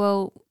 okay,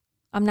 well,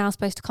 I'm now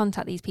supposed to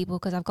contact these people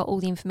because I've got all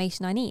the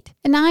information I need.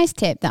 A nice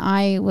tip that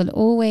I will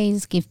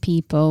always give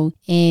people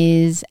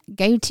is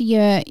go to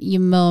your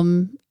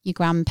mum, your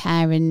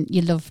grandparent,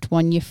 your loved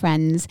one, your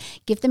friends,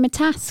 give them a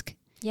task.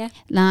 Yeah.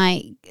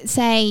 Like,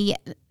 say,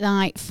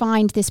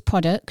 find this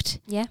product.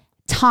 Yeah.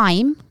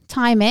 Time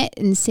it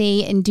and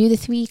see, and do the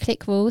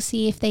 3-click rule.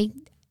 See if they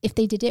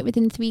did it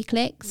within 3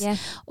 clicks. Yeah.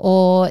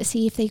 Or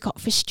see if they got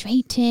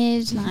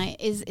frustrated.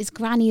 Like, is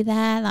Granny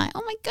there? Like,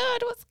 oh my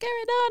God, what's going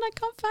on? I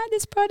can't find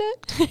this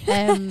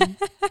product.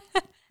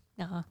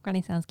 No,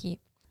 Granny sounds cute.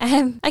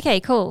 Okay,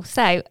 cool.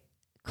 So,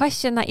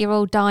 question that you're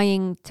all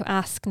dying to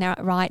ask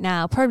right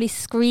now, probably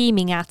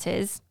screaming at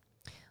us.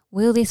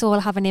 Will this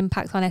all have an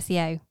impact on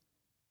SEO?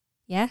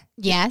 Yeah?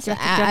 Yes. Do you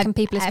reckon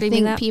people are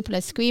screaming that? I think people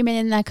are screaming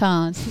in their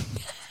cars.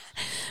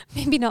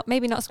 Maybe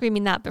not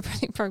screaming that, but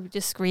probably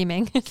just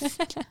screaming.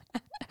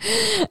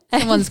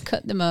 Someone's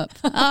cut them up.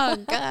 Oh,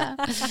 God.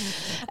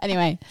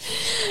 Anyway,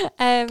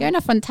 going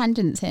off on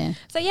tangents here.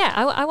 So, yeah,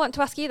 I want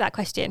to ask you that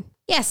question.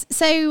 Yes.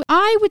 So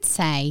I would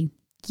say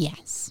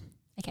yes.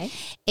 Okay.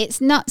 It's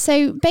not.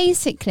 So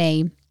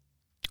basically,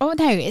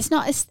 it's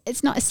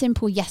not a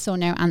simple yes or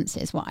no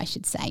answer is what I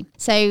should say.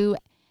 So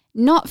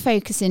not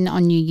focusing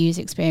on your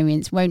user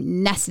experience won't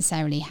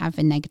necessarily have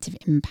a negative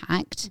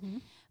impact. Mm-hmm.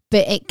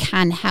 But it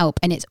can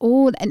help, and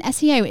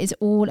SEO is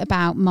all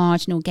about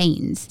marginal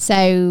gains.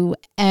 So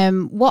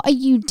what are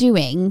you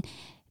doing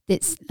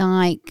that's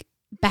like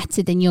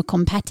better than your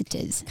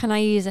competitors? Can I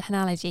use an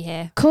analogy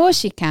here? Of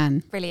course you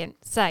can.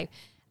 Brilliant. So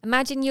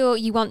imagine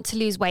you want to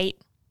lose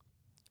weight,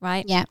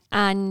 right? Yeah.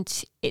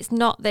 And it's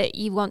not that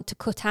you want to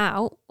cut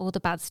out all the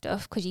bad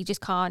stuff because you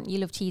just can't. You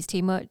love cheese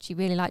too much. You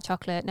really like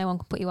chocolate. No one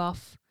can put you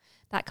off,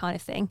 that kind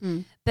of thing.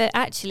 Mm. But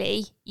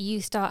actually,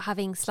 you start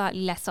having slightly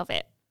less of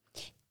it.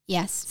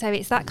 Yes. So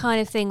it's that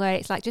kind of thing where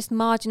it's like just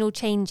marginal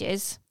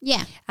changes.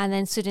 Yeah. And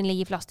then suddenly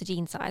you've lost a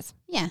jean size.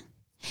 Yeah.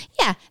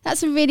 Yeah,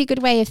 that's a really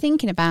good way of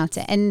thinking about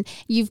it. And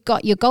you've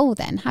got your goal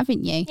then,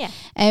 haven't you? Yeah.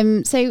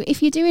 So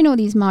if you're doing all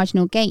these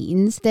marginal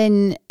gains,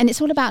 then, and it's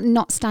all about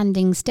not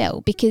standing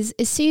still, because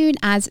as soon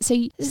as,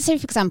 so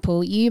for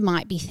example, you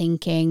might be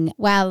thinking,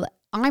 well,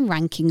 I'm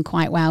ranking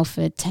quite well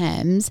for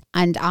terms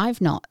and I've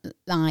not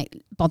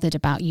bothered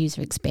about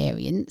user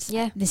experience.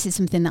 Yeah. This is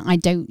something that I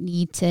don't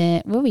need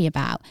to worry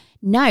about.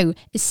 No,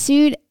 as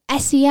soon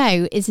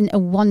SEO isn't a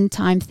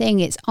one-time thing,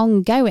 it's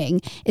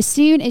ongoing. As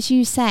soon as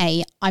you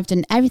say, I've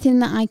done everything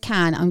that I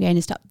can, I'm going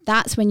to stop,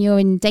 that's when you're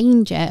in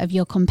danger of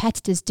your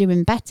competitors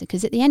doing better.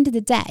 Because at the end of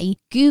the day,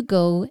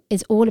 Google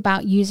is all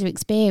about user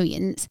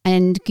experience,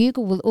 and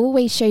Google will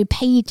always show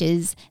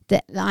pages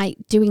that like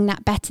doing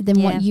that better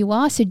than what you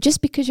are. So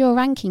just because you're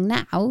ranking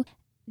now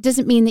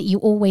doesn't mean that you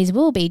always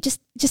will be. Just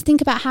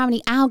think about how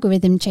many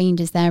algorithm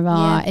changes there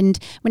are. And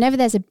whenever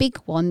there's a big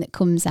one that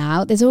comes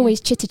out, there's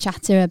always chitter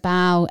chatter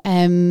about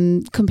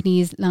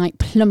companies like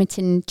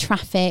plummeting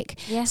traffic,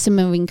 some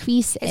are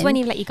increasing. It's when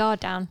you've let your guard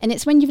down. And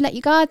it's when you've let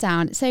your guard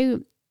down.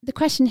 So the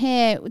question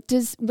here,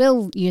 does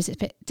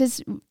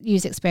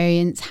user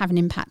experience have an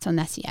impact on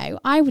SEO?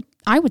 I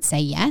would say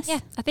yes.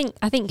 Yeah, I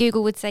think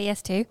Google would say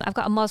yes too. I've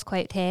got a Moz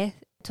quote here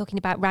talking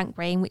about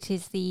RankBrain, which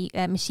is the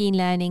machine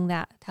learning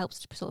that helps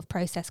to sort of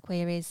process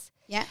queries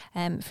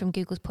from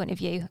Google's point of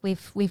view.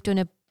 We've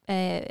done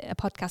a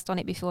podcast on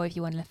it before if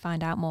you want to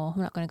find out more.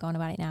 I'm not going to go on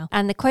about it now.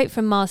 And the quote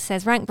from Moz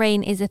says,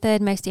 RankBrain is the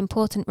third most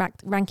important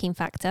ranking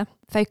factor,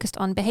 focused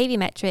on behaviour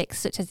metrics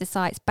such as the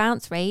site's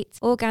bounce rate,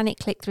 organic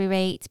click-through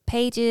rate,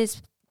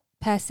 pages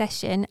per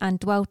session and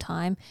dwell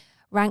time.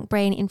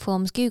 RankBrain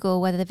informs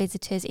Google whether the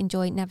visitors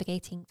enjoy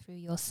navigating through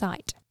your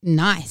site.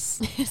 Nice.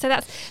 So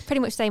that's pretty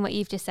much saying what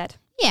you've just said.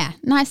 Yeah,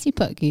 nicely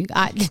put, Google.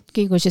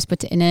 Google's just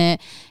put it in a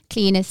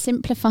cleaner,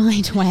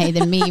 simplified way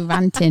than me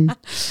ranting.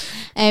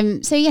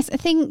 So yes, I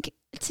think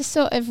to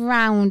sort of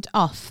round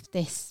off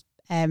this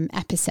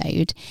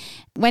episode,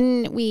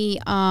 when we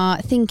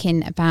are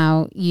thinking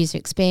about user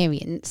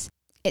experience,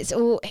 it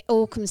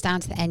all comes down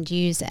to the end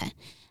user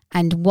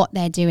and what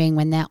they're doing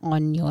when they're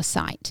on your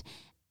site.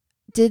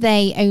 Do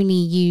they only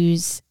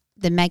use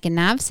the mega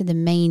nav, so the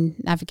main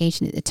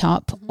navigation at the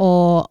top,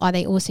 or are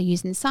they also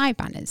using side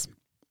banners?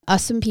 Are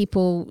some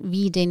people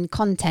reading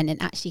content and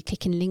actually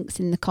clicking links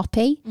in the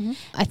copy?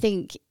 I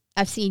think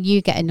I've seen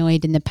you get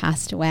annoyed in the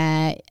past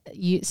where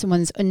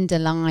someone's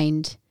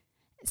underlined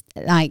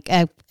like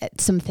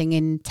something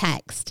in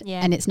text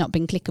and it's not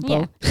been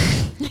clickable.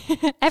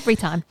 Every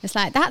time. It's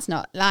like, that's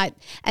not like,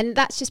 and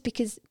that's just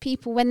because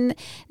people, when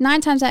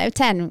 9 times out of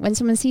 10, when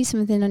someone sees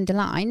something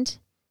underlined,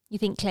 you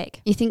think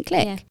click.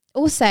 Yeah.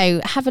 Also,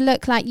 have a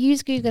look, like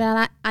use Google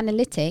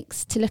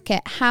Analytics to look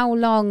at how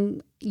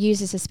long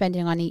users are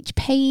spending on each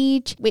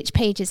page, which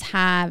pages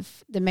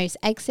have the most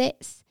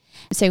exits.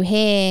 So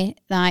here,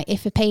 like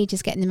if a page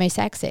is getting the most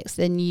exits,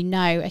 then you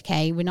know,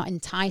 okay, we're not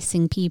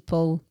enticing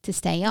people to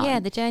stay on. Yeah,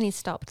 the journey's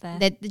stopped there.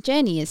 The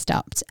journey is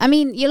stopped. I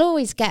mean, you'll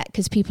always get,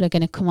 because people are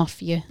going to come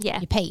off your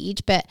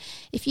page, but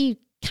if you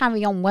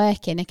carry on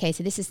working, okay,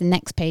 so this is the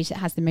next page that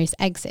has the most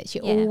exits,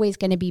 you're always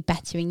going to be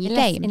better in your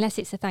game. Unless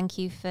it's a thank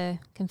you for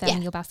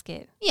confirming your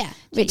basket. Yeah,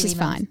 which is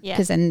fine,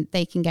 because then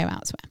they can go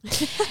elsewhere.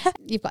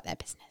 You've got their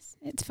business.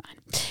 It's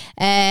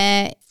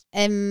fine.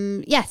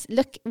 Yes,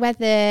 look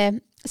whether,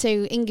 so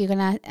in Google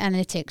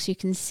Analytics, you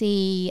can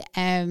see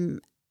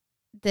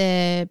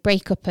the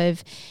breakup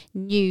of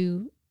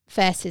new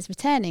versus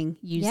returning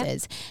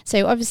users.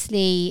 So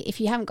obviously, if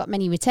you haven't got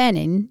many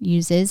returning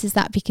users, is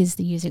that because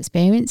the user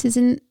experience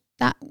isn't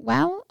that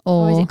well,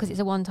 or is it because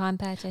it's a one-time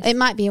purchase? It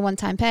might be a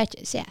one-time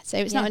purchase, so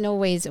it's not an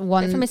always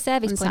one. But from a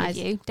service point of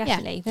view,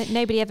 definitely,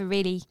 nobody ever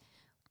really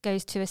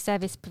goes to a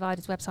service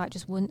provider's website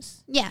just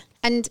once.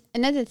 And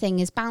another thing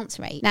is bounce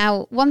rate.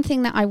 Now, one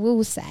thing that I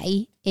will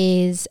say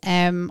is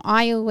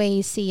I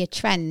always see a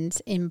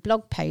trend in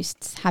blog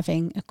posts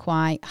having a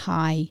quite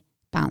high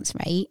bounce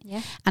rate,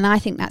 and I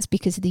think that's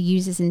because of the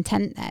user's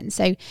intent then.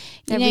 So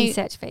the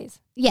research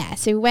phase.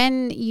 So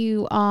when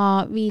you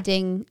are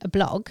reading a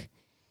blog,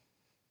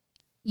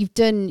 you've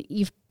done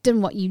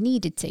what you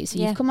needed to. So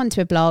you've come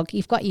onto a blog,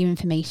 you've got your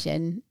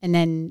information, and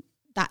then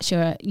that's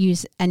your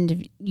end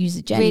of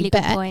user journey. Really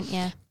good point,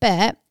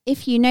 But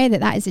if you know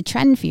that is a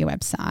trend for your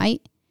website,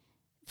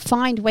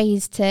 find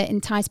ways to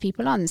entice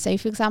people on. So,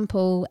 for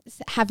example,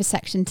 have a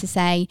section to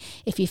say,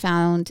 if you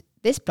found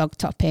this blog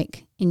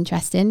topic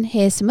interesting,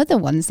 here's some other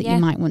ones that you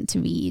might want to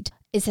read.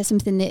 Is there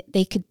something that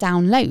they could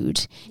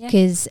download?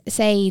 Because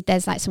say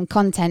there's like some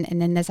content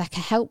and then there's like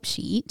a help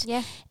sheet.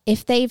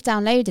 If they've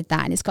downloaded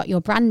that and it's got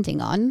your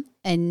branding on,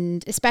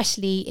 and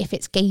especially if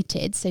it's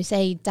gated, so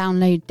say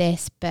download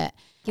this, but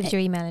give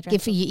your email address.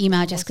 Give your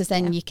email address, because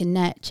then you can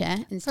nurture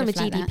and stuff like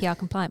that. From a GDPR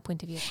compliant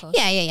point of view, of course.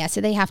 Yeah.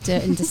 So they have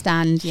to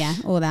understand,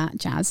 all that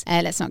jazz.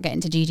 Let's not get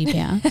into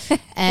GDPR.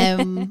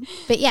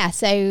 But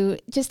so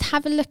just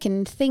have a look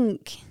and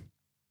think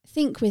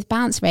with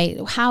bounce rate.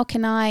 How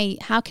can I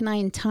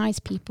entice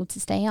people to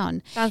stay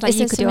on? Sounds like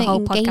you could do a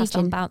whole podcast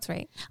on bounce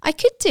rate. I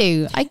could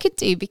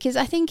do because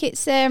I think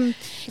it's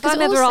if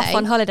I'm ever off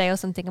on holiday or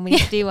something and we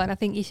need to do one, I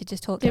think you should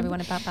just talk to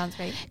everyone about bounce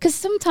rate. Because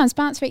sometimes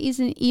bounce rate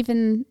isn't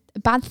even a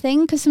bad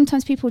thing, because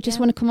sometimes people just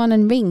want to come on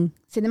and ring.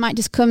 So they might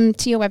just come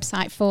to your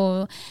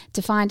website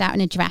to find out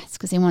an address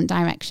because they want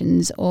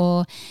directions,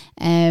 or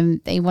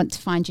they want to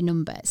find your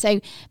number. So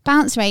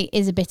bounce rate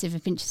is a bit of a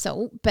pinch of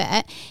salt,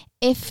 but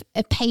if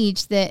a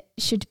page that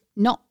should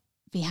not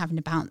be having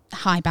a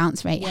high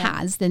bounce rate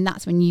has, then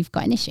that's when you've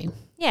got an issue.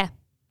 Yeah,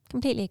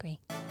 completely agree.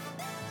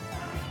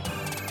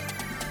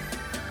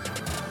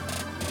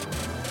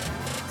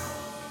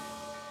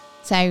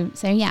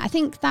 So yeah, I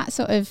think that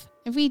sort of,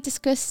 have we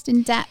discussed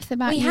in depth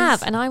about We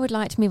have, and I would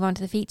like to move on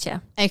to the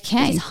feature.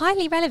 Okay. It's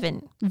highly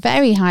relevant.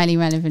 Very highly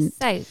relevant.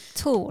 So,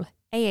 tool,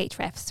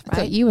 Ahrefs, I thought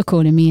right? you were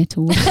calling me a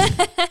tool.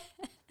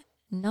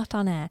 Not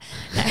on air.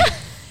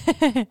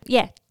 No.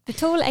 Yeah, the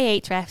tool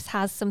Ahrefs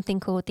has something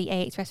called the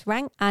Ahrefs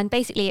rank, and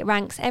basically it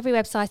ranks every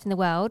website in the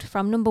world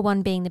from number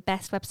 1 being the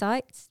best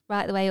websites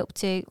right the way up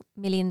to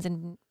millions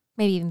and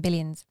maybe even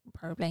billions,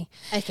 probably.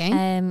 Okay.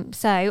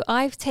 So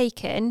I've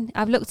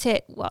looked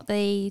at what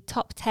the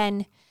top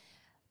 10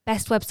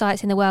 best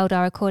websites in the world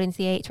are according to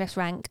the Ahrefs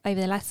rank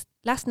over the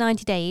last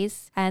 90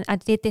 days, and I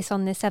did this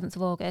on the 7th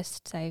of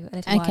August, so a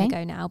little while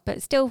ago now,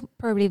 but still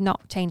probably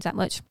not changed that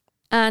much.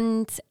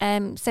 And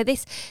so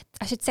this,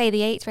 I should say, the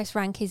Ahrefs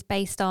rank is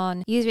based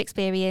on user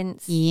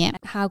experience,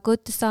 how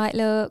good the site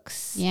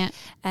looks,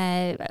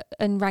 and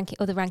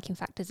other ranking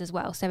factors as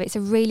well. So it's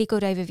a really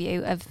good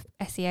overview of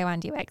SEO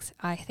and UX,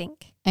 I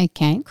think.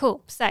 Okay.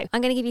 Cool. So I'm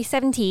going to give you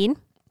 17,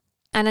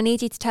 and I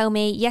need you to tell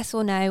me yes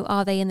or no,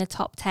 are they in the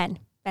top 10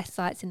 best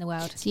sites in the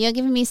world? So you're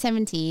giving me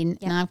 17,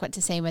 and I've got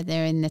to say whether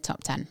they're in the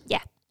top 10.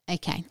 Yeah.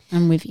 Okay,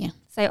 I'm with you.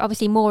 So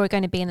obviously more are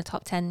going to be in the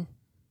top 10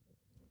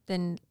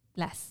 than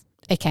less.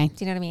 Okay. Do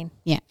you know what I mean?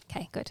 Yeah.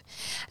 Okay, good.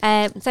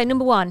 So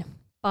number 1,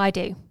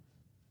 Baidu.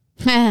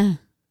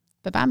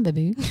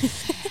 Babambaboo.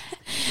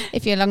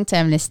 If you're a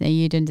long-term listener,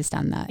 you'd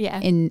understand that. Yeah.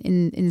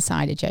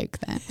 Inside a joke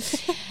there.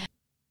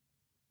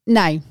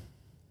 No.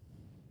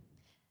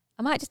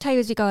 I might just tell you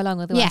as we go along.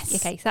 Otherwise,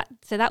 Yes. Okay,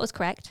 so that was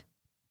correct.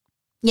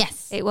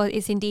 Yes.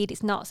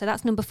 It's not. So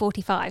that's number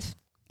 45.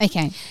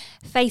 Okay.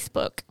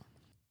 Facebook.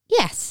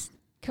 Yes.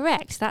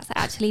 Correct. That's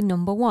actually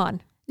number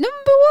 1.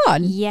 Number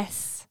 1?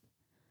 Yes.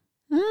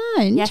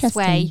 Ah, interesting. Yes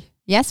way.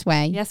 Yes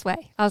way. Yes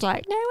way. I was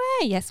like, no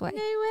way. Yes way.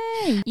 No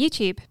way.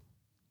 YouTube.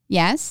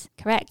 Yes.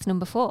 Correct.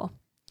 Number 4.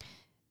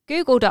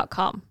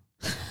 Google.com.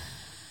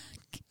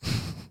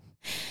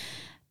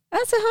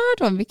 That's a hard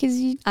one because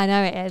I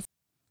know it is.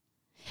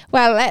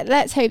 Well,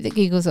 let's hope that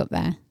Google's up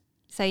there.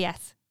 So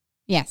yes.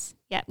 Yes.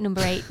 Yep.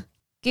 Number 8.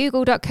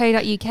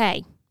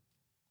 Google.co.uk.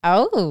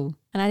 Oh.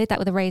 And I did that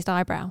with a raised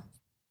eyebrow.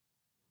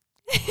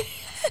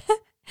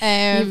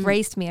 You've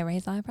raised me a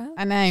raised eyebrow.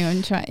 I know.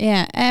 I'm trying.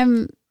 Yeah.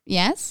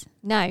 Yes.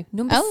 No.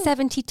 Number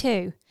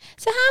 72.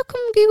 So how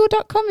come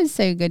Google.com is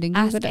so good and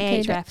Ask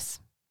Google.co.uk? Ahrefs.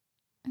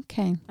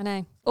 Okay. I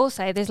know.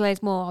 Also, there's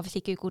loads more.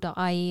 Obviously,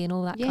 Google.ie and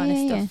all that kind of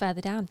stuff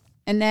further down.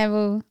 And they're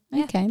all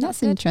okay.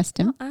 That's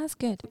interesting. Not as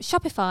good.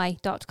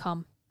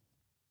 Shopify.com.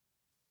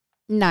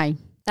 No.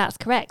 That's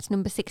correct.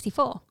 Number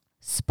 64.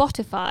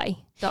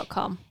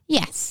 Spotify.com.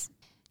 Yes.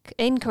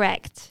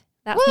 Incorrect.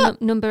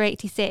 That's number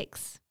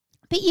 86.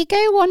 But you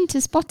go on to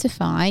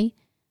Spotify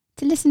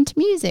to listen to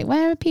music.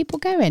 Where are people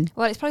going?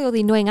 Well, it's probably all the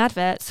annoying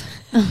adverts.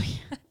 Oh,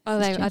 yeah.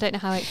 Although I don't know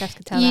how Ahrefs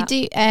could tell that.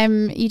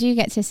 You do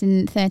get to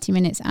listen 30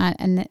 minutes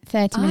and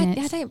 30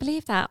 minutes. I don't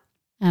believe that.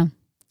 Oh.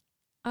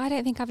 I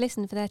don't think I've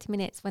listened for 30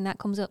 minutes when that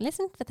comes up.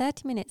 Listen for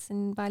 30 minutes,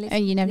 and by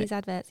listening to these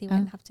adverts, you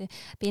won't have to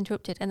be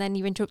interrupted. And then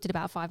you're interrupted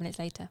about 5 minutes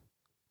later.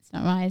 It's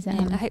not right, is it?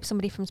 I hope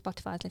somebody from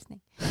Spotify is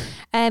listening.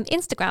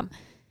 Instagram.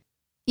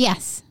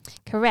 Yes.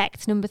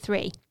 Correct. Number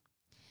 3.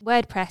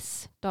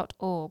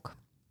 WordPress.org.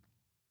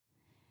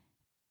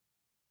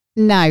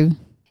 No.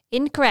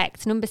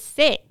 Incorrect. Number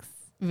 6.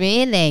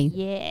 Really?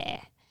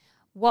 Yeah.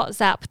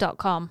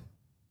 WhatsApp.com.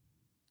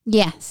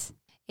 Yes.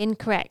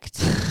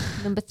 Incorrect.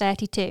 Number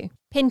 32.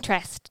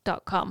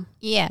 Pinterest.com.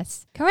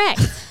 Yes.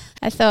 Correct.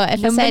 I thought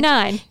Number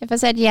 9. If I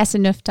said yes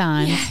enough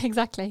times. Yeah,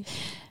 exactly.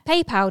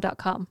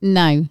 PayPal.com.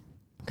 No.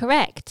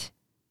 Correct.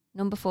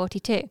 Number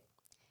 42.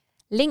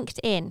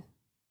 LinkedIn.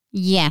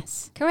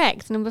 Yes.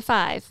 Correct. Number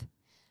 5.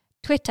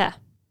 Twitter.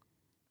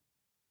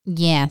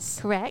 Yes.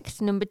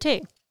 Correct. Number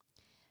 2.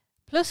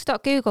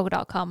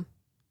 Plus.google.com.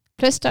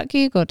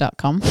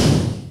 Plus.google.com.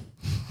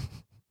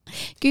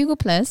 Google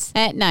Plus.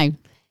 No.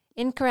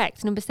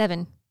 Incorrect. Number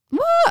 7.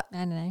 What? I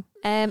don't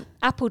know.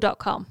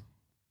 Apple.com.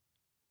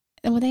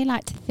 Well, they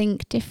like to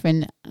think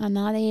different. And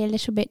are they a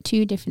little bit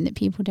too different that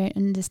people don't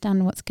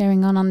understand what's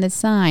going on the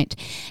site?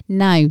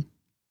 No.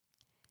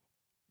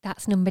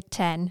 That's number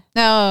 10.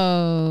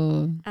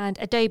 Oh. And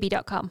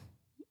Adobe.com.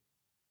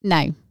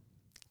 No.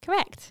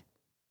 Correct.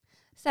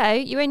 So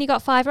you only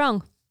got 5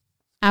 wrong.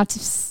 Out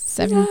of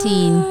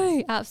 17.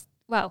 No.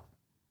 Well,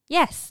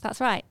 yes, that's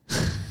right.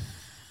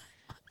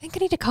 I think I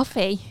need a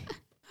coffee.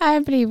 I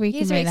believe we user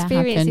can make that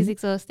experience happen. is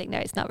exhausting. No,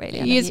 it's not really.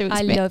 I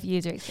love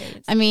user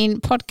experience. I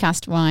mean,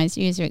 podcast-wise,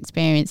 user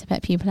experience, I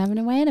bet people having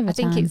a whale of a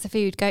time. I think it's the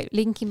food.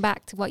 Linking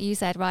back to what you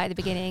said right at the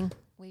beginning,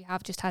 we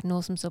have just had an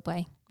awesome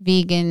Subway.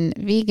 Vegan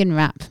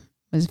wrap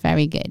was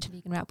very good.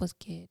 Vegan wrap was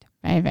good.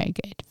 Very, very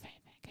good. Very,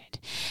 very good.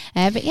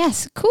 But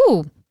yes,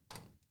 cool.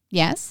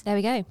 Yes. There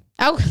we go.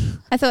 Oh,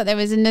 I thought there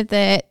was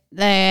another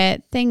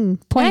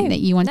point that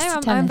you wanted to tell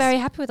us. I'm very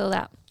happy with all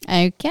that.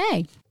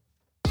 Okay.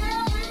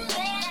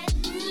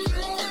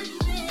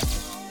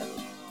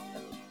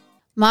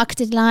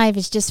 Marketed Live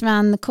is just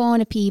around the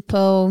corner,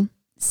 people.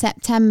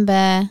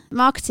 September.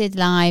 Marketed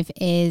Live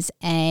is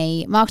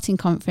a marketing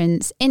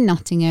conference in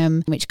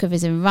Nottingham which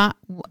covers a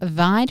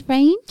wide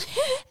range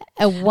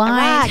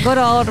Good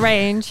old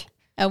range.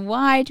 A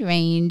wide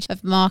range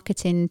of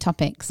marketing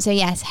topics. So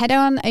yes, head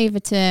on over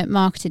to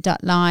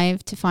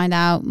marketer.live to find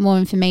out more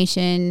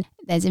information.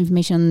 There's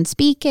information on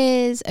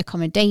speakers,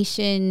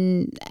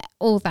 accommodation,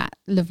 all that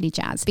lovely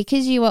jazz.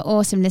 Because you are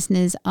awesome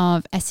listeners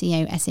of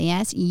SEO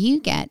SAS, you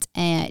get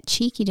a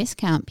cheeky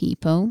discount,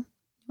 people.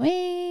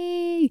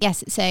 Whee!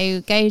 Yes,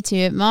 so go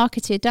to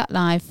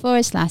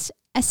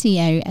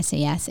marketer.live/SEO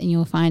SAS and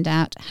you'll find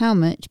out how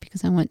much,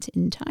 because I want to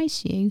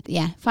entice you. But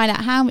yeah, find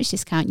out how much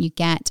discount you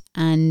get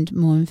and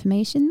more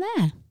information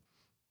there.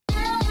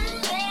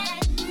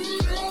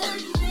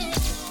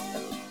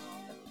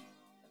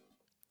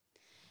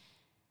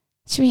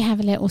 Should we have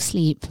a little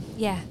sleep?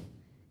 Yeah.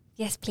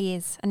 Yes,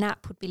 please. A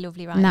nap would be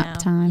lovely right now. Nap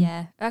time.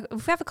 Yeah.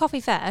 If we have a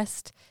coffee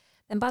first,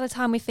 then by the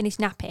time we finish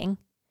napping,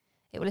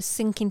 it will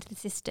sink into the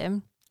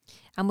system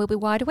and we'll be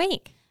wide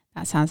awake.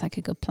 That sounds like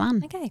a good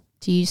plan. Okay.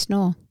 Do you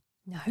snore?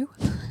 No, of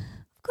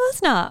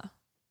course not.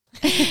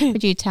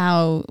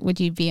 Would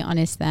you be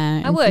honest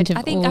there? I would.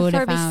 I think all of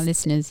our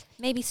listeners.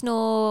 Maybe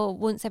snore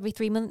once every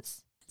 3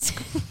 months.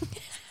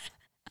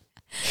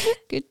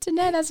 Good to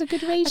know. That's a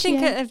good ratio. I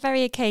think a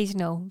very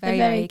occasional.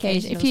 Very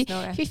occasional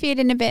snorer. If you're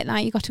feeling a bit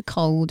like you got a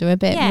cold or a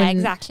bit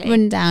exactly.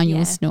 run down,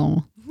 you'll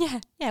snore. Yeah,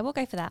 we'll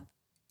go for that.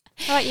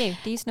 How about you?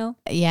 Do you snore?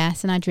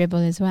 Yes, and I dribble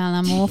as well.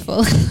 I'm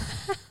awful.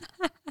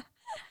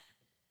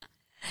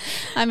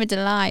 I'm a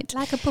delight.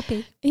 Like a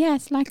puppy.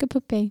 Yes, like a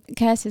puppy.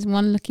 Kirst is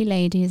one lucky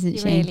lady, isn't she?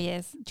 She really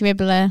is.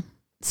 Dribbler,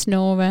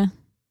 snorer,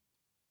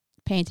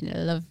 painted a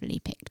lovely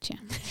picture.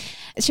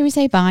 Shall we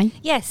say bye?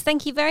 Yes,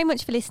 thank you very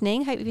much for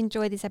listening. Hope you've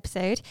enjoyed this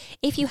episode.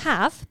 If you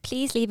have,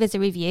 please leave us a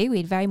review.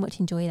 We'd very much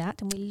enjoy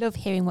that and we love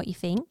hearing what you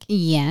think.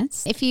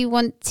 Yes. If you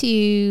want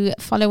to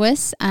follow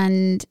us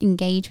and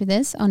engage with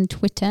us on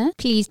Twitter,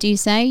 please do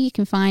so. You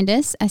can find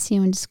us,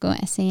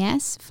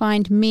 SEO_SAS.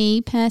 Find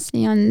me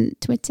personally on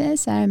Twitter,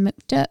 Sarah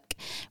McDuck.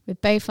 We're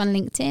both on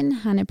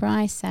LinkedIn, Hannah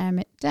Bryce, Sarah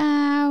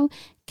McDowell,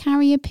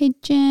 Carrier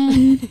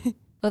Pigeon.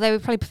 Although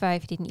we'd probably prefer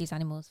if you didn't use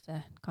animals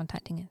for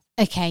contacting us.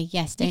 Okay,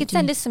 yes. You could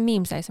send us some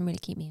memes though, some really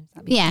cute memes.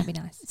 That'd be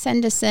nice.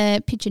 Send us a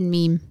pigeon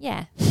meme.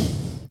 Yeah.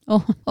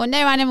 Or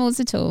no animals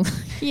at all.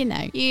 You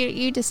know,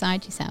 you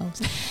decide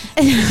yourselves.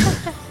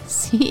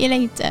 See you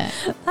later.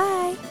 Bye.